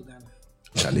should come to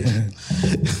Ghana.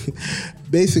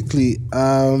 Basically,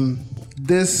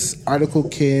 this article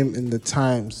came in the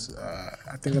Times.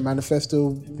 I think a manifesto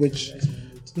which.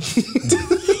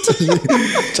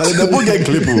 Charlie, the book get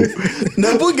clip.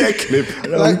 The book get clip.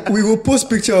 Like, we will post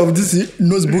picture of this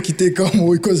notebook he take out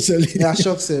because Charlie. Yeah,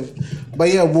 shock save.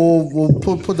 But yeah, we'll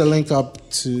put the link up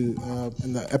to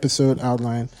in the episode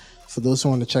outline for those who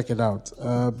want to check it out.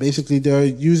 Basically, they're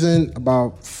using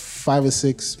about 5 or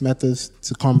 6 methods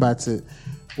to combat it,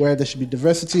 where there should be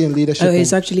diversity and leadership.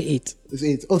 It's actually 8. It's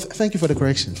 8. Oh, thank you for the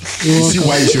correction. You see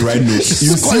why you should write notes.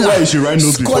 You see why you should write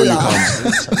notes before you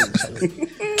come.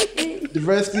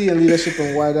 Diversity and leadership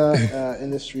in wider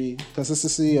industry,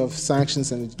 consistency of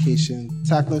sanctions and education,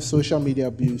 tackling social media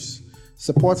abuse,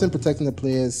 supporting, protecting the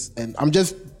players, and I'm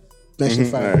just mentioning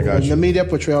 5. Right, the media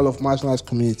portrayal of marginalized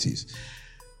communities.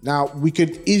 Now, we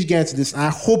could each get into this. I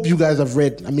hope you guys have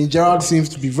read. I mean, Gerald seems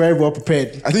to be very well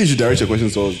prepared. I think you should direct your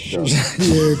questions towards Gerald. Yeah,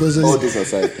 because All this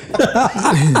aside.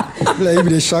 like maybe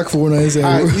the shark for one answer.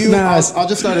 I'll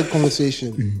just start a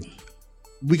conversation.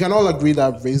 We can all agree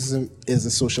that racism is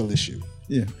a social issue.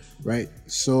 Yeah. Right?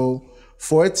 So,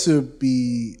 for it to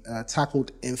be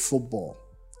tackled in football,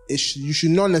 you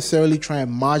should not necessarily try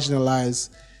and marginalize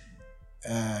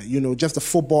just the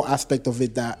football aspect of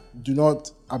it, that do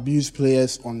not abuse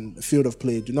players on the field of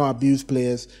play, do not abuse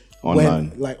players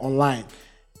online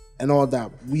and all that.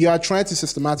 We are trying to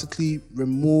systematically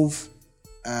remove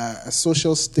a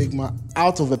social stigma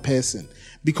out of a person,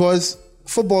 because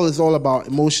football is all about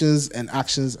emotions and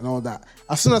actions and all that.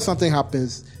 As soon as something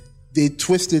happens, they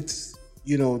twist it,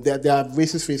 their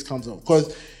racist face comes up.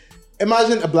 Because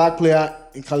imagine a black player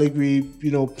in Caligari,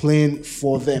 playing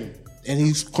for them, and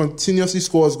he continuously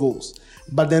scores goals.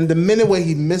 But then the minute where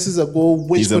he misses a goal,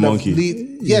 which he's a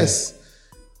monkey. Yes.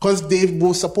 Because they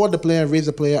will support the player and raise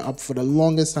the player up for the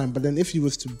longest time. But then if he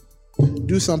was to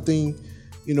do something,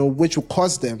 which will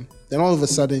cost them, then all of a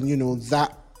sudden,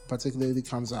 that particularly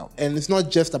comes out. And it's not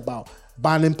just about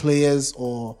banning players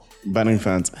or banning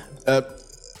fans. I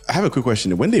have a quick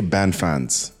question. When they ban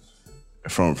fans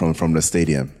from the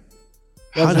stadium,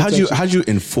 how do you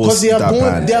enforce that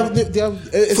ban?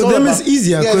 For them, it's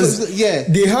easier because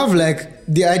they have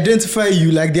they identify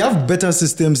you, they have better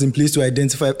systems in place to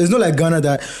identify. It's not like Ghana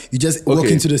that you just walk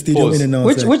into the stadium in and out.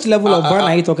 Which level of ban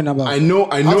are you talking about? I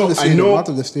know. Out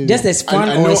of the stadium. Just a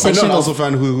fan or a section. I know also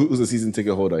fan who's a season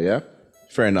ticket holder. Yeah,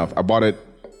 fair enough. I bought it.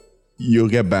 You'll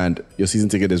get banned. Your season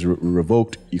ticket is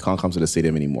revoked. You can't come to the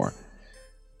stadium anymore.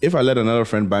 If I let another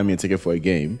friend buy me a ticket for a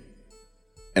game,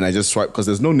 and I just swipe, because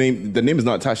there's no name, the name is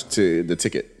not attached to the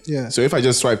ticket. Yeah. So if I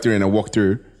just swipe through and I walk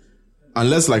through,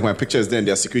 unless my picture is there and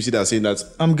there's security that's saying that.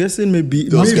 I'm guessing maybe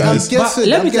those guys.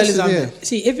 Let me tell you something. Yeah.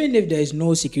 See, even if there is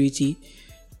no security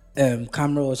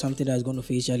camera or something that's going to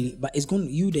facially, but it's going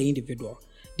to you, the individual,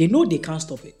 they know they can't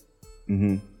stop it.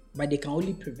 Mm-hmm. But they can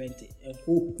only prevent it and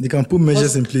hope. They can put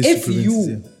measures in place if to prevent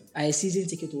you are a season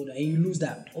ticket holder and you lose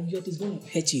that, obviously it's going to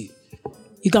hurt you.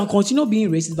 You can continue being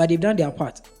racist, but they've done their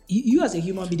part. You as a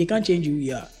human being, they can't change who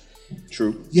you are.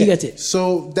 True. You get it?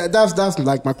 So that's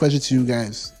my question to you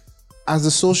guys. As a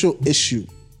social issue,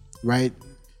 right?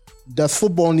 Does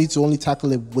football need to only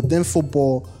tackle it within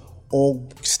football, or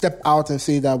step out and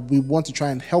say that we want to try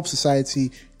and help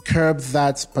society curb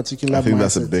that particular mindset? I think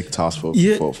that's a big task for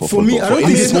me. I don't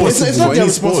think it's not their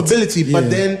responsibility,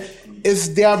 but then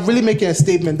is they are really making a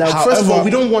statement that first of all, we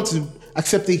don't want to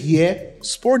accept it here.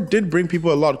 Sport did bring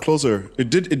people a lot closer. It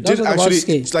did actually.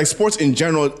 It's like sports in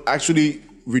general actually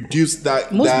reduced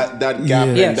that gap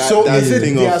and that, so that is it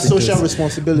thing their of social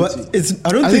responsibility?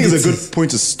 But I think it's a good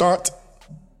point to start,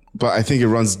 but I think it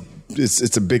runs.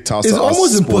 It's a big task. It's to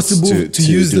almost us sports impossible to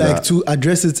use that. to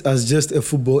address it as just a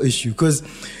football issue, because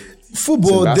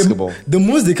football, basketball. the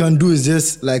most they can do is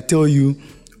just like tell you,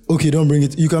 okay, don't bring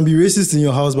it. You can be racist in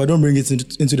your house, but don't bring it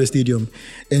into the stadium.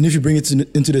 And if you bring it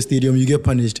into the stadium, you get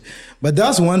punished. But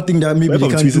that's one thing that maybe they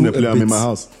can do. The player in my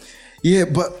house. Yeah,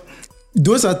 but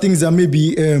those are things that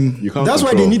maybe that's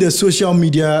why they need a social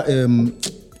media. But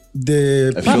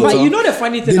you know the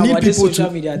funny thing about this social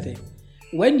media thing,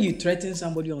 when you threaten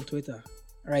somebody on Twitter,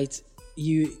 right?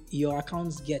 Your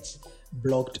accounts get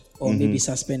blocked or maybe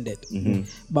suspended.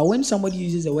 But when somebody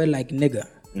uses a word like nigger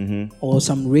or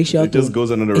some racial, it just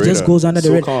goes under the radar. It just goes under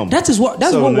the radar. Calm. That's what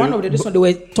one of this one they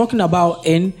were talking about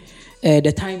in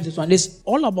the Times. This one, it's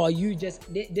all about you.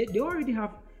 Just they already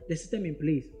have the system in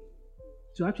place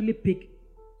to actually pick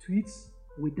tweets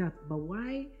with that. But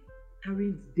why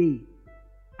aren't they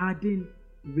adding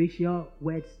racial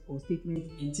words or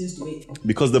statements and things to it?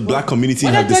 Because the black community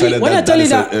have decided that when I tell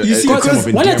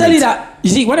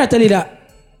you that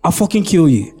I'll fucking kill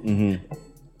you.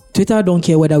 Twitter don't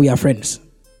care whether we are friends.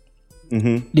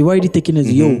 They've already taken us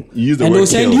and they'll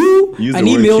send you an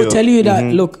email telling you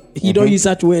that look, you don't use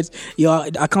such words, your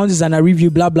account is under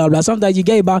review, blah blah blah. Sometimes you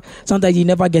get it back, sometimes you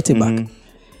never get it back.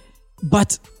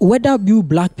 But whether you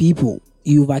black people,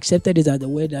 you've accepted it as the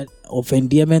word of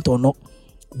endearment or not,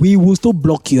 we will still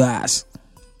block your ass.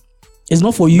 It's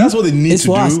not for you. That's what they need to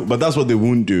do, us. but that's what they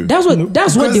won't do. That's what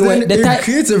they were. It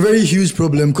creates a very huge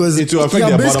problem because you're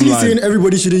basically saying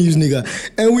everybody shouldn't use nigger,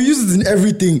 and we use it in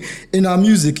everything. In our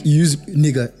music, you use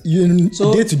nigger. In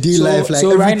day-to-day life, like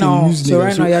everything, right now, you use nigger.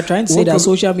 Right now, you're trying to say that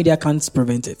social media can't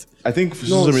prevent it. I think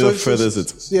social media furthers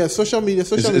it. Yeah, social media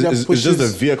pushes. It's just a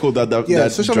vehicle that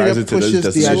social drives media it to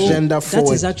pushes the agenda forward.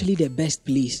 That is actually the best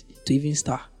place to even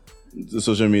start. The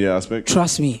social media aspect.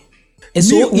 Trust me. It's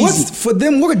so easy. For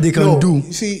them, what they can do.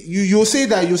 You see, you'll say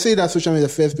that social media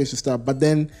is the first place to start, but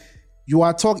then if you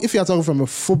are talking from a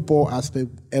football aspect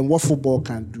and what football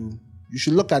can do, you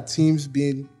should look at teams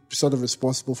being sort of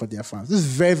responsible for their fans. This is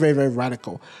very, very, very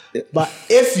radical. But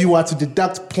if you are to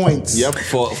deduct points,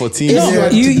 for teams,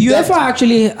 UEFA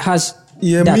actually has. I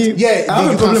have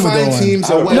a problem with that one. Teams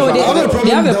or no, they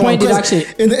have a point deduction.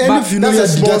 In the end, if you know you're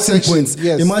deducting points,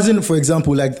 yes. Imagine, for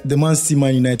example, like the Man City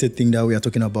Man United thing that we are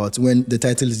talking about, when the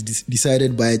title is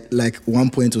decided by like 1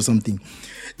 point or something.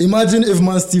 Imagine if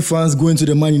Man City fans go into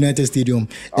the Man United stadium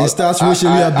and start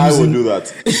racially abusing. I will do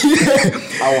that.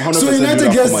 I will 100% so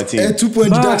United gets a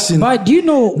 2-point deduction. But do you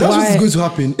know that's what's going to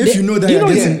happen if you know that you're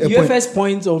getting a point. UFA's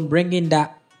point on bringing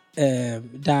that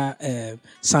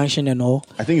sanction and all.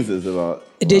 I think it's about.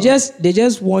 They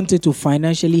just wanted to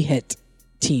financially hurt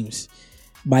teams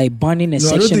by banning a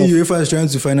section. I don't think UEFA is trying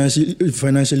to financially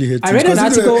hurt teams. I read an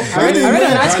article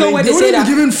where they say that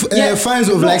given fines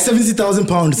of like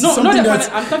 £70,000. No, not the fines.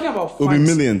 I'm talking about fines. It will be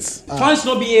millions. Fans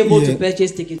not being able to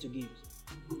purchase tickets to games.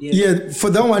 Yeah, for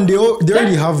that one, they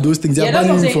already have those things. They're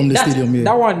banning from the stadium. Yeah.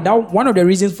 That one of the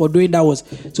reasons for doing that was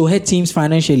to hurt teams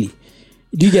financially.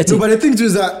 Do you get it? No, but the thing too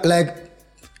is that, like,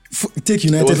 take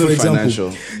United for example.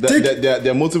 Financial.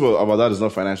 Their motive about that is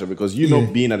not financial, because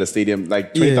being at the stadium,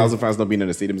 like 20,000 fans not being in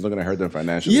the stadium is not going to hurt them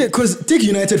financially. Yeah, because take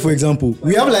United for example.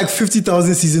 We have like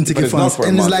 50,000 season ticket fans,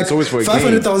 and it's like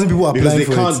 500,000 people applying for it. Because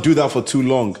they can't do that for too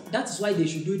long. That's why they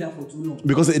should do that for too long.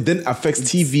 Because it then affects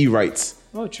TV rights.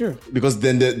 Oh, true. Because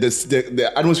then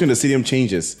the atmosphere in the stadium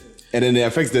changes. And then it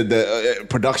affects the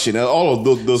production and all of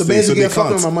those so things. Basically, so they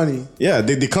can't. My money. Yeah,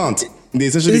 they can't. They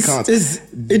essentially can't.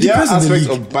 It depends on the league.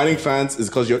 Aspect of banning fans is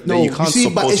because you can't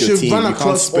support your team. You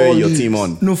can't spare your team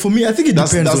on. No, for me, I think it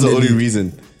depends on the league. That's the only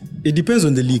reason. It depends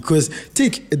on the league. Because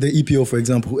take the EPL, for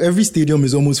example. Every stadium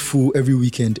is almost full every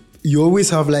weekend. You always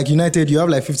have, like United, you have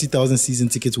like 50,000 season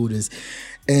ticket holders.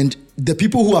 And the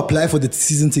people who apply for the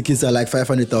season tickets are like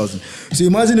 500,000. So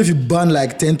imagine if you ban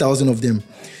like 10,000 of them.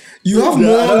 You have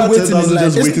more waiting in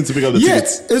line. Just waiting to pick up the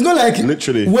tickets. It's not like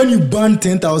literally when you ban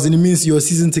 10,000, it means your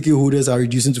season ticket holders are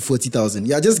reducing to 40,000.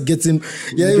 You're just getting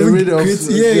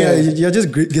you're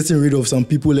just getting rid of some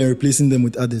people and replacing them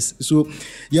with others. So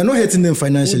you're not hurting them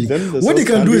financially. What they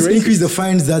can do is increase the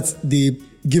fines that they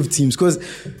give teams. Because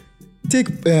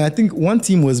I think one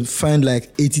team was fined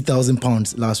like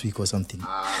 £80,000 last week or something.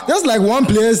 That's like one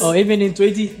place. Or even in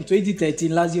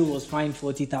 2013, Lazio was fined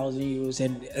 €40,000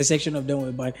 and a section of them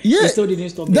were banned. Yeah, they still didn't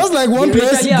stop. That's like one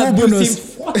place. Go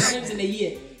bonus 4 times in a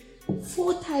year.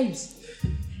 4 times.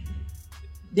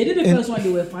 They did the first one, they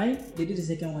were fine. They did the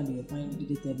second one, they were fine. They did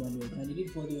the third one, they were fine. They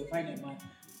did four, they were fine. And man,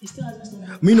 it still hasn't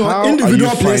stopped. Meanwhile,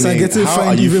 individual players are getting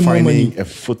fined even more money. A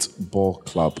football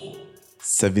club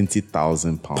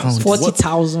 £70,000.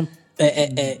 40,000.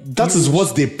 That is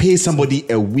what they pay somebody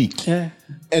a week. Yeah.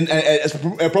 And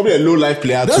probably a low life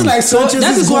player. That's too. like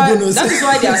That is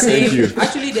why they are saying. you.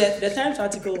 Actually, the Times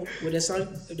article with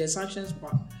the sanctions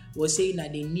part was saying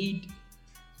that they need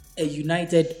a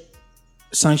united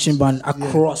sanction ban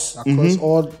across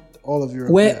all of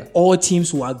Europe, where all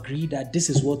teams will agree that this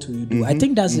is what we do. I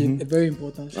think that's a very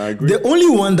important. I agree. The only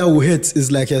one that will hit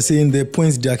is like you're saying the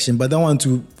points deduction, but that one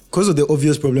too, because of the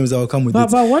obvious problems that will come with it,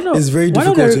 it's very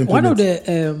difficult to implement. One of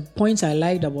the points I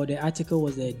liked about the article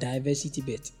was the diversity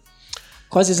bit,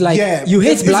 because it's like you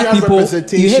hate black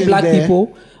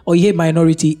people, or you hate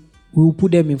minority, we will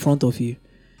put them in front of you.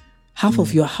 Half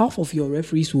of your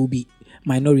referees will be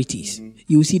minorities.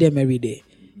 You will see them every day.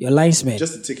 Your linesmen,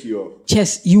 Just to take you off.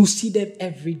 Yes, you see them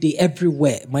every day,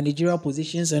 everywhere. Managerial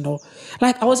positions and all.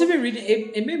 Like I was even reading,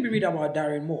 it made me read about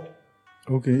Darren Moore.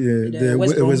 Okay, yeah, the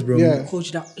West Brom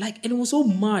coach that, like, and it was so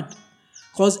mad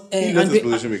because He got his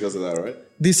position because of that, right?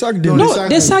 They sacked him. No,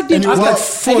 they sacked him. And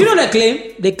And you know the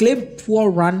claim? They claimed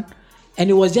poor run, and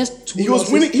it was just two. He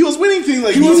was winning things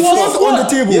like He was fourth on the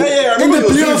table. Yeah, I in the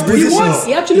remember he was playoff winning. positions.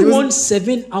 He actually won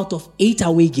 7 out of 8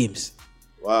 away games.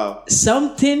 Wow.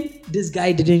 Something this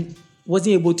guy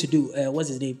wasn't able to do. What's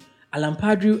his name? Alan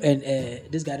Pardew and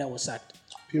this guy that was sacked.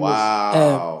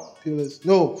 Wow. Pulis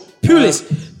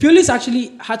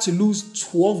actually had to lose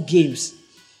 12 games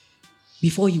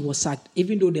before he was sacked,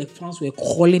 even though the fans were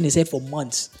calling his head for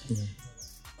months.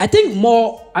 I think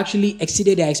Moore actually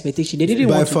exceeded their expectation. They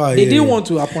didn't want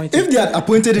to appoint him. If they had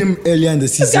appointed him earlier in the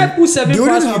season, This guy put 7 they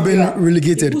wouldn't past have QPR. been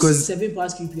relegated He put because 7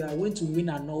 past QPR. Went to win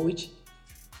at Norwich.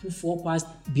 Put 4 past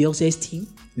Bielsa's team.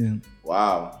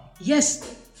 Wow.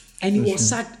 Yes, and he was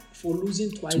sacked for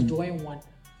losing twice, drawing 1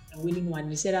 and winning 1.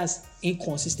 He said that's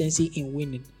inconsistency in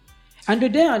winning. And the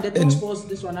Talk Sports,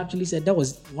 this one actually said that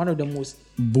was one of the most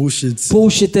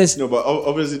bullshittest. No, but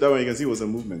obviously that one you can see was a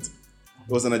movement.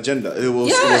 It was an agenda. It was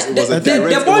the a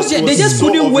direct. bullshit. They just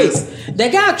so couldn't wait. obvious. The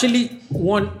guy actually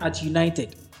won at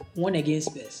United, won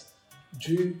against Spurs,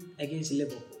 drew against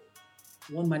Liverpool,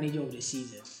 won manager of the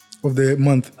season. of the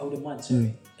month.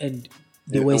 Sorry. And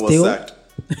they And were was still. sacked.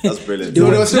 That's brilliant. They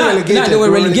were still relegated. They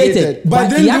were relegated. But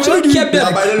then he they actually already kept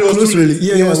them. But then it was Close too really. late.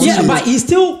 Yeah, it was Yeah, too but late. he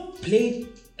still played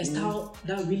a style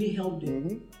that really helped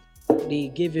him. They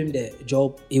gave him the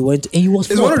job. He went and he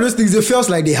was. It's one of those things. It feels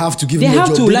like they have to give They him the have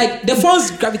job. to, like, the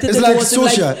fans gravitated It's like towards him,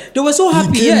 social. they were so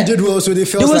happy. He came, did well, so they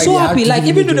felt were like so they had happy. to Like,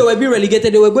 give him even the though they job. were being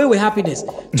relegated, they were going with happiness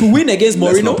to win against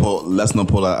Mourinho. Let's not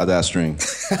pull at that string.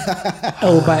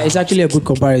 Oh, but it's actually a good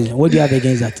comparison. What do you have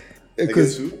against that?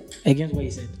 Against who? Against what he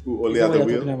said? Who, Ole Is that at what the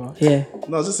you're wheel? talking about? Yeah.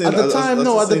 No, I was just saying. At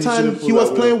the time, he was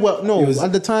playing well. No,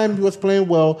 at the time he was playing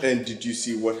well. And did you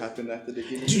see what happened after the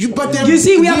game? But then You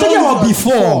see, we are talking about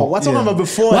before. We're talking about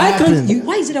before. Why it happened.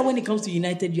 why is it that when it comes to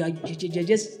United, you're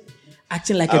just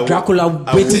acting like a Dracula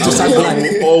waiting to sack blood?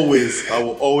 I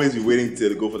will always be waiting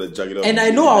to go for the jugular. And I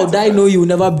know I'll die. Know you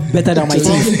never better than my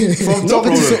team.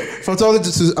 From talking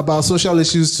to about social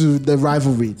issues to the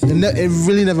rivalry, it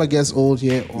really never gets old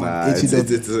here on Nah,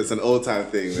 ATW. it's an old time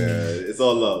thing, man. It's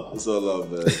all love. It's all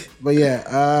love, man. But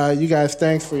yeah, you guys,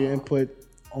 thanks for your input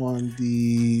on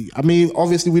the. I mean,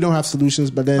 obviously we don't have solutions,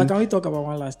 but But then can we talk about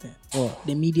one last thing?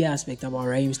 The media aspect about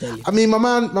Raheem Sterling. I mean, my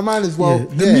man is well.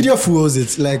 The media fuels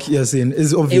it, like you're saying.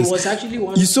 It's obvious. It was actually it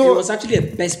was actually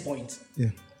the best point. Yeah.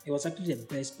 It was actually the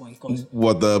best point because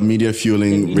What the media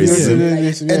fueling The media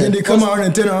racism? And then they come out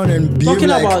and turn around and behave talking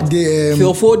like about they,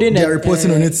 Phil Foden they're and reporting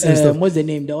on it and stuff. what's the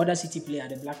name? The other City player,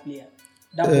 the black player.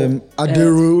 That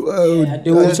Adero,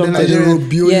 Adero something. Adero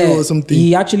Bioyo or something.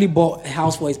 He actually bought a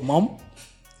house for his mom.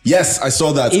 Yes, I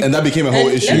saw that, and that became a whole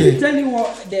And issue. Let me tell you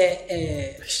what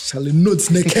the Charlie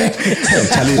notes, Nick. Charlie,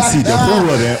 see the whole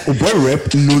word there. Boy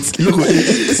rep notes. Look,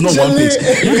 it's not one page.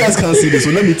 You guys can't see this,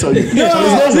 so let me tell you.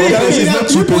 It's not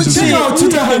two pages. Check out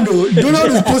Twitter handle.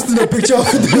 Donald is posting a picture of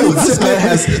the notes. This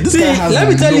guy has. let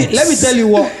me tell you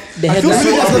what the headline.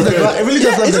 It really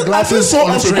just left the glasses so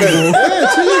on the table.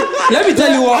 Let me tell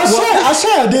you what. I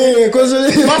saw it because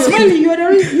But Smiley, you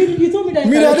told me that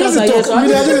me that doesn't talk.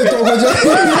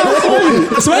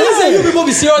 Smiley said you people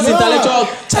be serious intellectual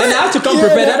and I have to come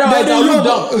prepared. Otherwise, I'll look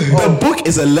down. The book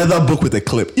is a leather book with a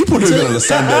clip. You don't even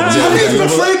understand that.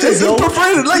 It's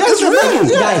perforated. Like, it's real.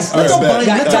 Guys,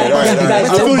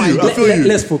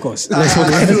 let's focus. I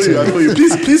feel you.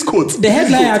 Please quote. The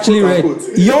headline actually read: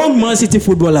 Young Man City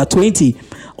footballer 20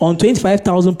 on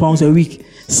 £25,000 a week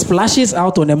splashes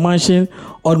out on a mansion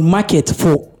on market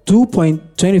for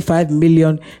 2.25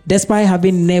 million despite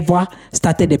having never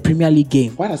started a Premier League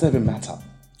game. Why does that even matter?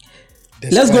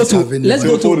 Let's go to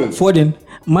Foden.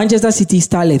 Manchester City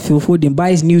starlet Phil Foden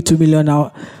buys new 2 million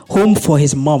home for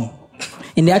his mom.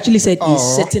 And they actually said he's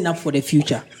setting up for the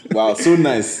future. Wow, so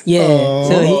nice.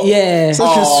 Yeah.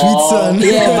 Such a sweet son.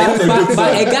 Yeah,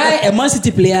 but a Man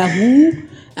City player who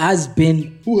has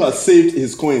saved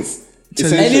his coins.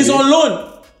 And he's on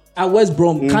loan at West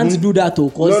Brom. Can't do that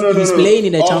because he's playing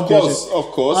in the Championship. Of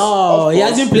course. He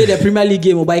hasn't played a Premier League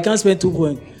game, but he can't spend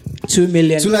 2.2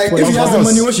 million. So like, if he has the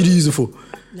money, what should he use it for?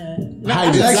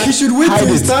 Hide it. Like he should wait till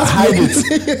he starts.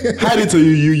 Hide it till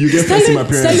you get first team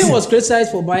appearance. Sterling was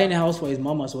criticized for buying a house for his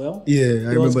mom as well. Yeah, I He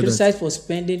remember was that. criticized for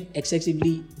spending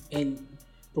excessively and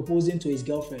proposing to his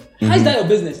girlfriend. How is that your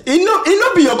business? It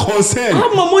not be your concern. I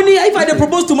have my money. If I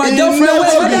propose to my It girlfriend,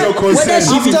 never be your whether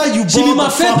concern. she be my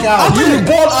friend, After you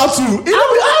ball out to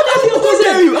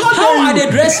how are they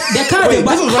dressed? The car they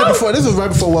buy. This was right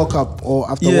before World Cup or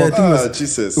after Yeah, World I think Cup. it was,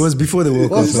 Jesus. it was before the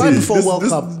World It was Cup. right before World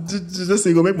Cup. Just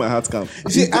you go make my heart count.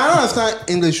 You see, I don't understand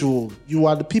English rule. You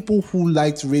are the people who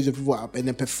like to raise your people up and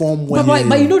then perform well.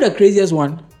 But you know the craziest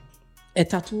one? A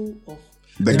tattoo of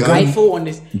The the gun? rifle on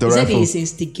his. He The said rifle. he's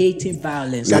instigating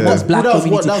violence Yeah. against black That was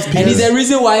what- community, that was and it's Piers. the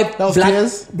reason why was black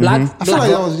Piers? black I feel like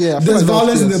that was, yeah. I feel There's like that was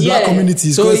violence in the Piers. black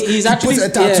communities. So 'cause he's he actually puts a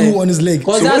tattoo on his leg.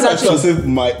 Because So that's what if I actually.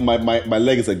 say my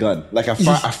leg is a gun? Like a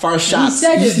far He shot.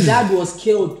 said his dad was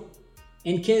killed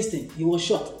in Kingston. He was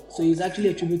shot, so he's actually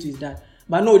a tribute to his dad.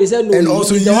 But no, they said no. And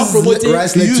also he's the one use promoting.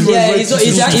 rice leg to- Yeah, he's the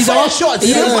one. Fire shots.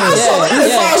 Yeah, Fire shots. yeah.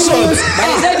 Fire shots. But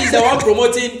he said he's the one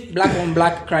promoting black on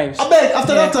black crimes. I beg,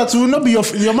 after that tattoo, not be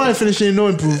your mind finishing, no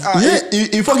improve. He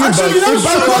fucking Actually, bagged. He that's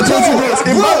bagged true. over 20 goals.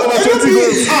 He bagged over 20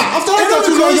 goals. After that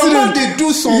tattoo, your mind they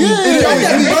do some.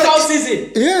 Breakout season.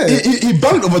 Yeah. He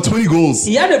bagged over 20 goals.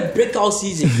 He had a breakout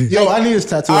season. Yo, I need his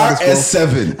tattoo. on this, bro.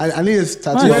 RS7. I need his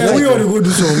tattoo. Yeah, on this, we bro. ought to go do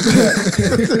some.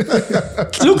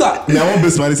 Look at. Yeah, I want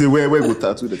best man to say where go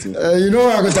tattoo the thing. You know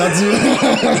I got tattoo.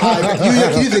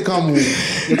 You say come on.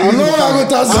 I know I got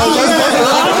tattoo.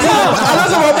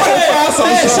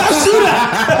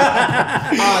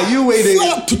 You waiting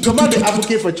to not the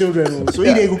advocate for children. So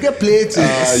he go get played to.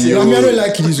 I mean, I don't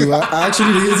like kiddies. So I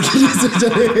actually hate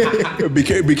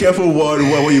kiddies. Be careful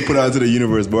what you put out into the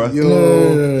universe, bro.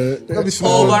 Don't be Oh,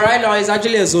 small. but right now it's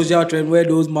actually a social trend where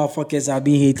those motherfuckers are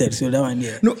being hated. So that one,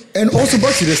 yeah. No, and also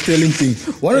back to the Sterling thing.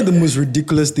 One of the most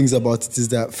ridiculous things about it is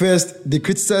that first they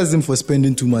criticized him for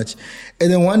spending too much,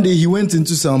 and then one day he went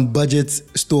into some budget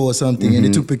store or something, and they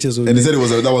took pictures of And him. they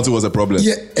said that one too was a problem.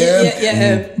 Yeah,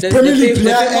 Premier League the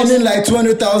player famous- earning like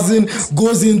 200,000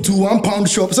 goes into £1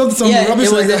 shop, something Yeah, rubbish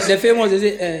it was like that. the famous.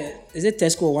 Is it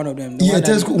Tesco or one of them? The Yeah, one that-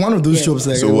 Tesco, one of those Yeah. shops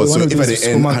like So what? one So of if I those did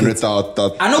earn supermarkets.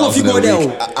 100,000, I know if you go there,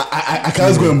 I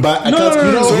can't go and buy. I can't.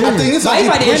 So I think this But if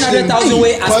I actually did pushed 100,000 him.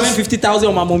 way, I spend 50,000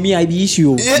 on my mommy, I be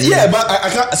issue. Yeah, but I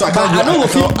can't. So I can't. But I know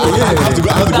if you- I have to go.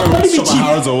 I have to They're go calling and me shop at cheap.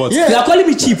 Harrods or what? You are calling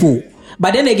me cheap, oh.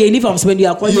 But then again, if I'm spending, you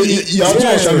are calling me. You have to be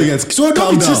extravagant. So don't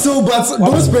Calm be down. chisel, but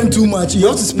don't spend too much. You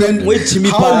have to spend Wait, Jimmy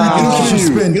how Pa. you think you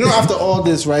should spend. You know, after all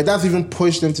this, right? That's even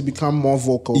pushed them to become more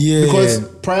vocal. Yeah. Because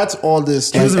prior to all this,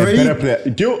 It was like, already- Better player.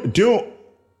 Do you?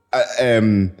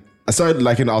 I started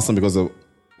liking Arsenal because of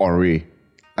Henry.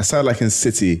 I started liking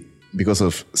City because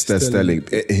of Sterling.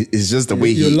 It's just the way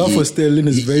Your love for Sterling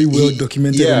is very well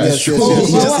documented. Yeah, in it's this true. show.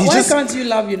 He just- he Why just- can't you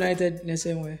love United in the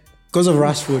same way? Because of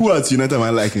Rashford. Who at United am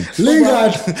I liking?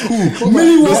 Lingard.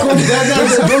 Millie Walker.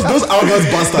 Those arrogant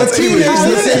bastards. Anyway,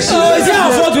 Oh, is that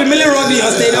a fault with Millie Robbie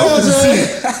your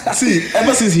stadium? see,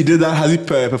 ever since he did that, has he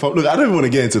performed? Look, I don't even want to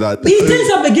get into that. He turns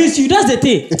up against you. That's the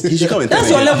thing. He should come and That's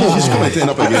turn your again. level. He should come and turn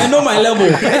up I again. know my level.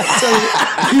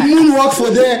 He moonwalk for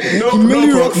there. he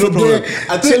Millie rock for there.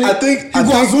 I think he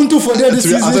go Azunto for there this to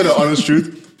be- I'll tell you season. the honest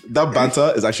truth. That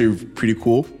banter is actually pretty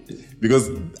cool because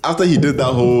after he did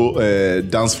that whole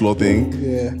dance floor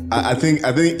thing, I think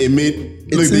it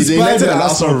made look the inspired United the and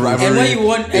Arsenal. Arsenal rivalry. And when you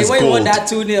won, is gold. that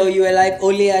 2-0, you were like,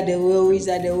 Ole at the wheel, who's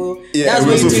at the wheel. Yeah, That's we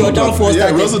when you also do your fucked up. downfall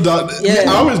Yeah, we started. also done.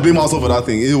 Yeah. I always blame Arsenal for that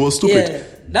thing. It was stupid. Yeah.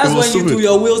 That's It when was you stupid. do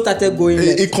your wheels started going.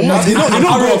 It come out. You know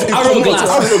Arrow glass.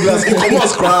 Arrow glass. It come out.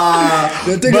 Cry.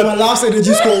 They take my last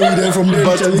energy score with them from there.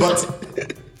 But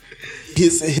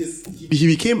he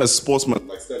became a sportsman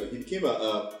like Sterling. He became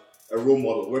a role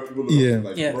model where people look Yeah. at him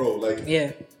like, Yeah. bro, like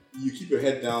Yeah. you keep your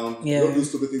head down, Yeah. you don't do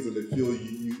stupid things on the field,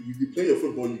 you play your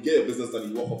football, you get your business done,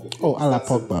 you walk off the field. oh, a la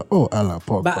Pogba. Oh, a la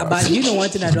Pogba. But you know one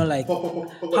thing I don't like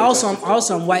how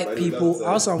some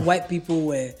white people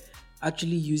were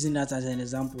actually using that as an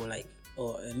example, like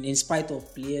or in spite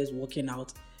of players walking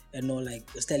out and all, like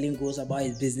Sterling goes about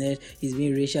his business, he's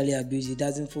being racially abused, he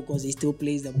doesn't focus, he still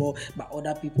plays the ball, but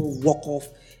other people walk off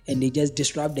and they just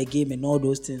disrupt the game and all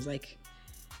those things. Like,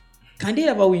 can they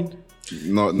ever win?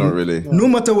 Not really. No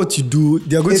matter what you do,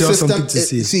 they're going to have something to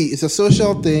say. See, it's a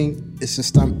social thing. It's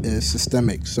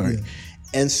systemic. Sorry. Yeah.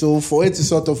 And so for it to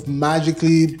sort of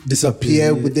magically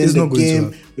disappear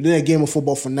within a game of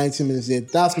football for 90 minutes,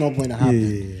 that's not going to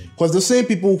happen. Because the same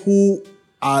people who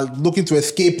are looking to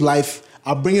escape life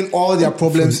are bringing all their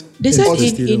problems They said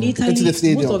into in Italy, the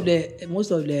stadium.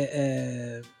 most of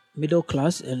the middle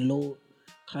class and low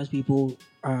class people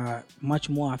are much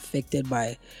more affected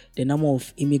by the number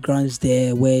of immigrants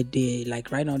there, where they,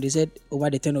 like right now, they said over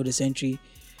the turn of the century,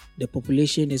 the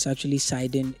population is actually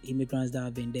siding immigrants that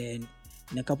have been there, and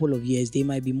in a couple of years they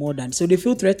might be more than, so they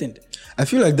feel threatened. I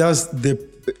feel like that's the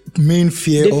main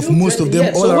fear of most of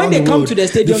them all so around when they the come world. to the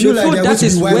stadium, they feel like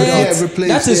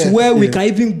that is where we can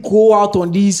even go out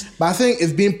on these. But I think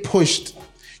it's being pushed.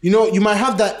 You know, you might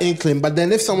have that inkling, but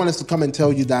then if someone is to come and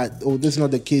tell you that, oh, this is not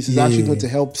the case, it's actually going to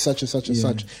help such and such and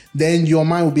such, then your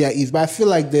mind will be at ease. But I feel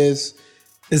like there's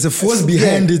a force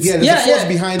behind it. There's a force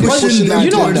behind it. Pushing that you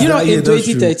know, in that's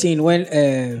 2013 when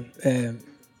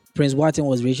Prince Boateng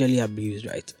was racially abused,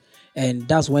 right? And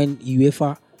that's when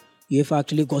UEFA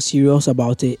actually got serious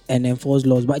about it and enforced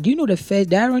laws. But do you know the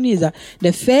irony is that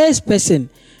the first person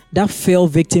that fell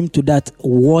victim to that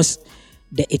was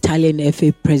the Italian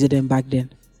FA president back then.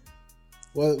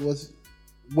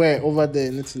 Where? Over there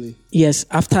in Italy? Yes,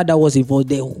 after that was involved,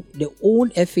 the own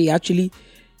FA actually,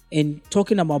 in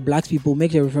talking about black people,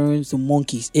 make a reference to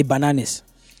monkeys, bananas.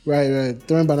 Right.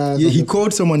 Throwing bananas. Yeah, he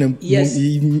called someone and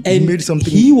he made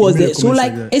something. He was there. So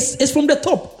like, it's from the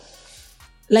top.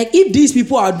 Like, if these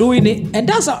people are doing it, and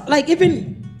that's like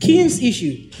even Keane's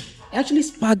issue, it actually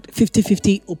sparked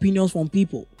 50-50 opinions from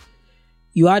people.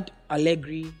 You had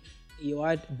Allegri, you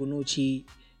had Bonucci,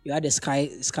 you had the Sky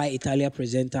Italia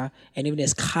presenter, and even the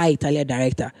Sky Italia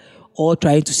director, all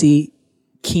trying to see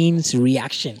Keane's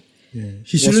reaction. Yeah.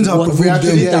 He shouldn't have provoked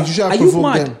them. Yeah, you should have Are you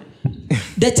provoked mad? them.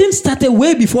 The thing started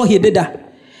way before he did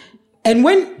that. And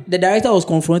when the director was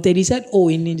confronted, he said,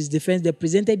 in his defense, the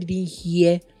presenter didn't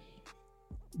hear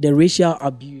the racial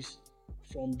abuse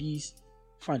from these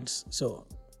fans. So,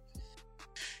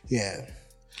 yeah.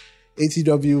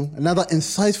 ATW, another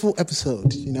insightful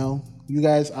episode, you know. You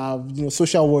guys are,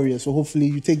 social warriors, so hopefully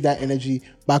you take that energy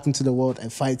back into the world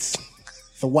and fight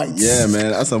the whites. Yeah,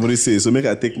 man. As somebody says, so make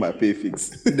I take my pay fix.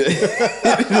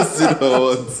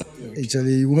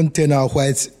 Actually, you won't turn our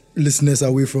white listeners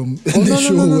away from the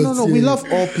show. No. We love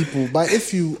all people, but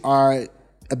if you are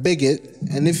a bigot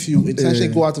and if you intentionally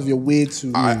go out of your way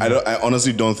to... I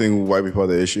honestly don't think white people are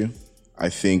the issue. I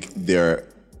think the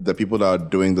people that are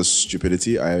doing the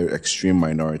stupidity are extreme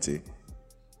minority.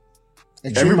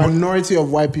 Minority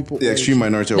of white people. The extreme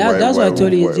minority of white people. That's what I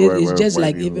told you. It's just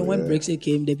like even when Brexit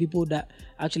came, the people that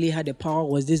actually had the power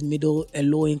was this middle and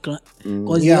low income.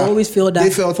 Because you always feel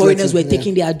that foreigners were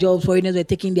taking their jobs, foreigners were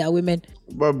taking their women.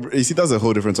 But you see, that's a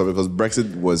whole different topic because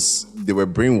Brexit they were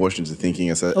brainwashed into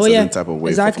thinking a certain type of way.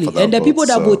 Exactly. And the people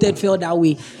that voted felt that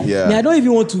way. Yeah. I mean, I don't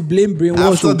even want to blame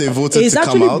brainwash. After they voted it's to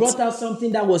actually come out, brought out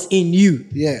something that was in you.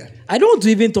 Yeah. I don't want to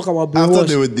even talk about brainwash.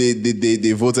 After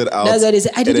they voted out, that's what they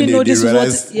said. I didn't know this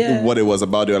was what it was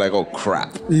about. They were like, oh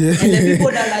crap. Yeah. And the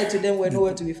people that lied to them were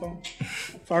nowhere to be found.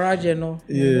 Farage and all.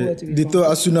 Yeah. They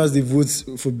thought as soon as they vote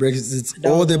for Brexit,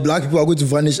 all the black people are going to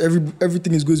vanish.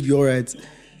 Everything is going to be all right.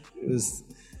 It was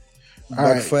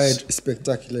backfired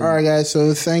spectacularly. All right, guys.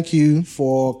 So thank you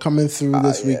for coming through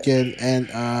this weekend, and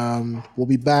we'll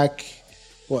be back.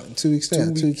 What, in 2 weeks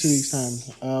time? 2 weeks time.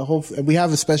 Hopefully, we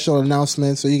have a special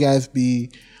announcement, so you guys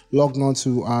be logged on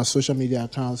to our social media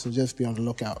accounts, so just be on the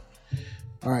lookout.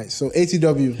 All right, so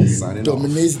ATW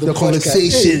dominates the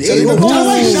conversation.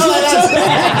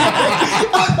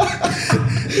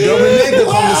 Dominate the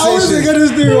conversation. Get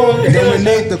this thing wrong.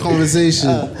 Dominate the conversation.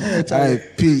 All right,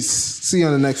 peace. See you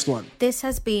on the next one. This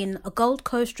has been a Gold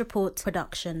Coast Report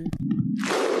production.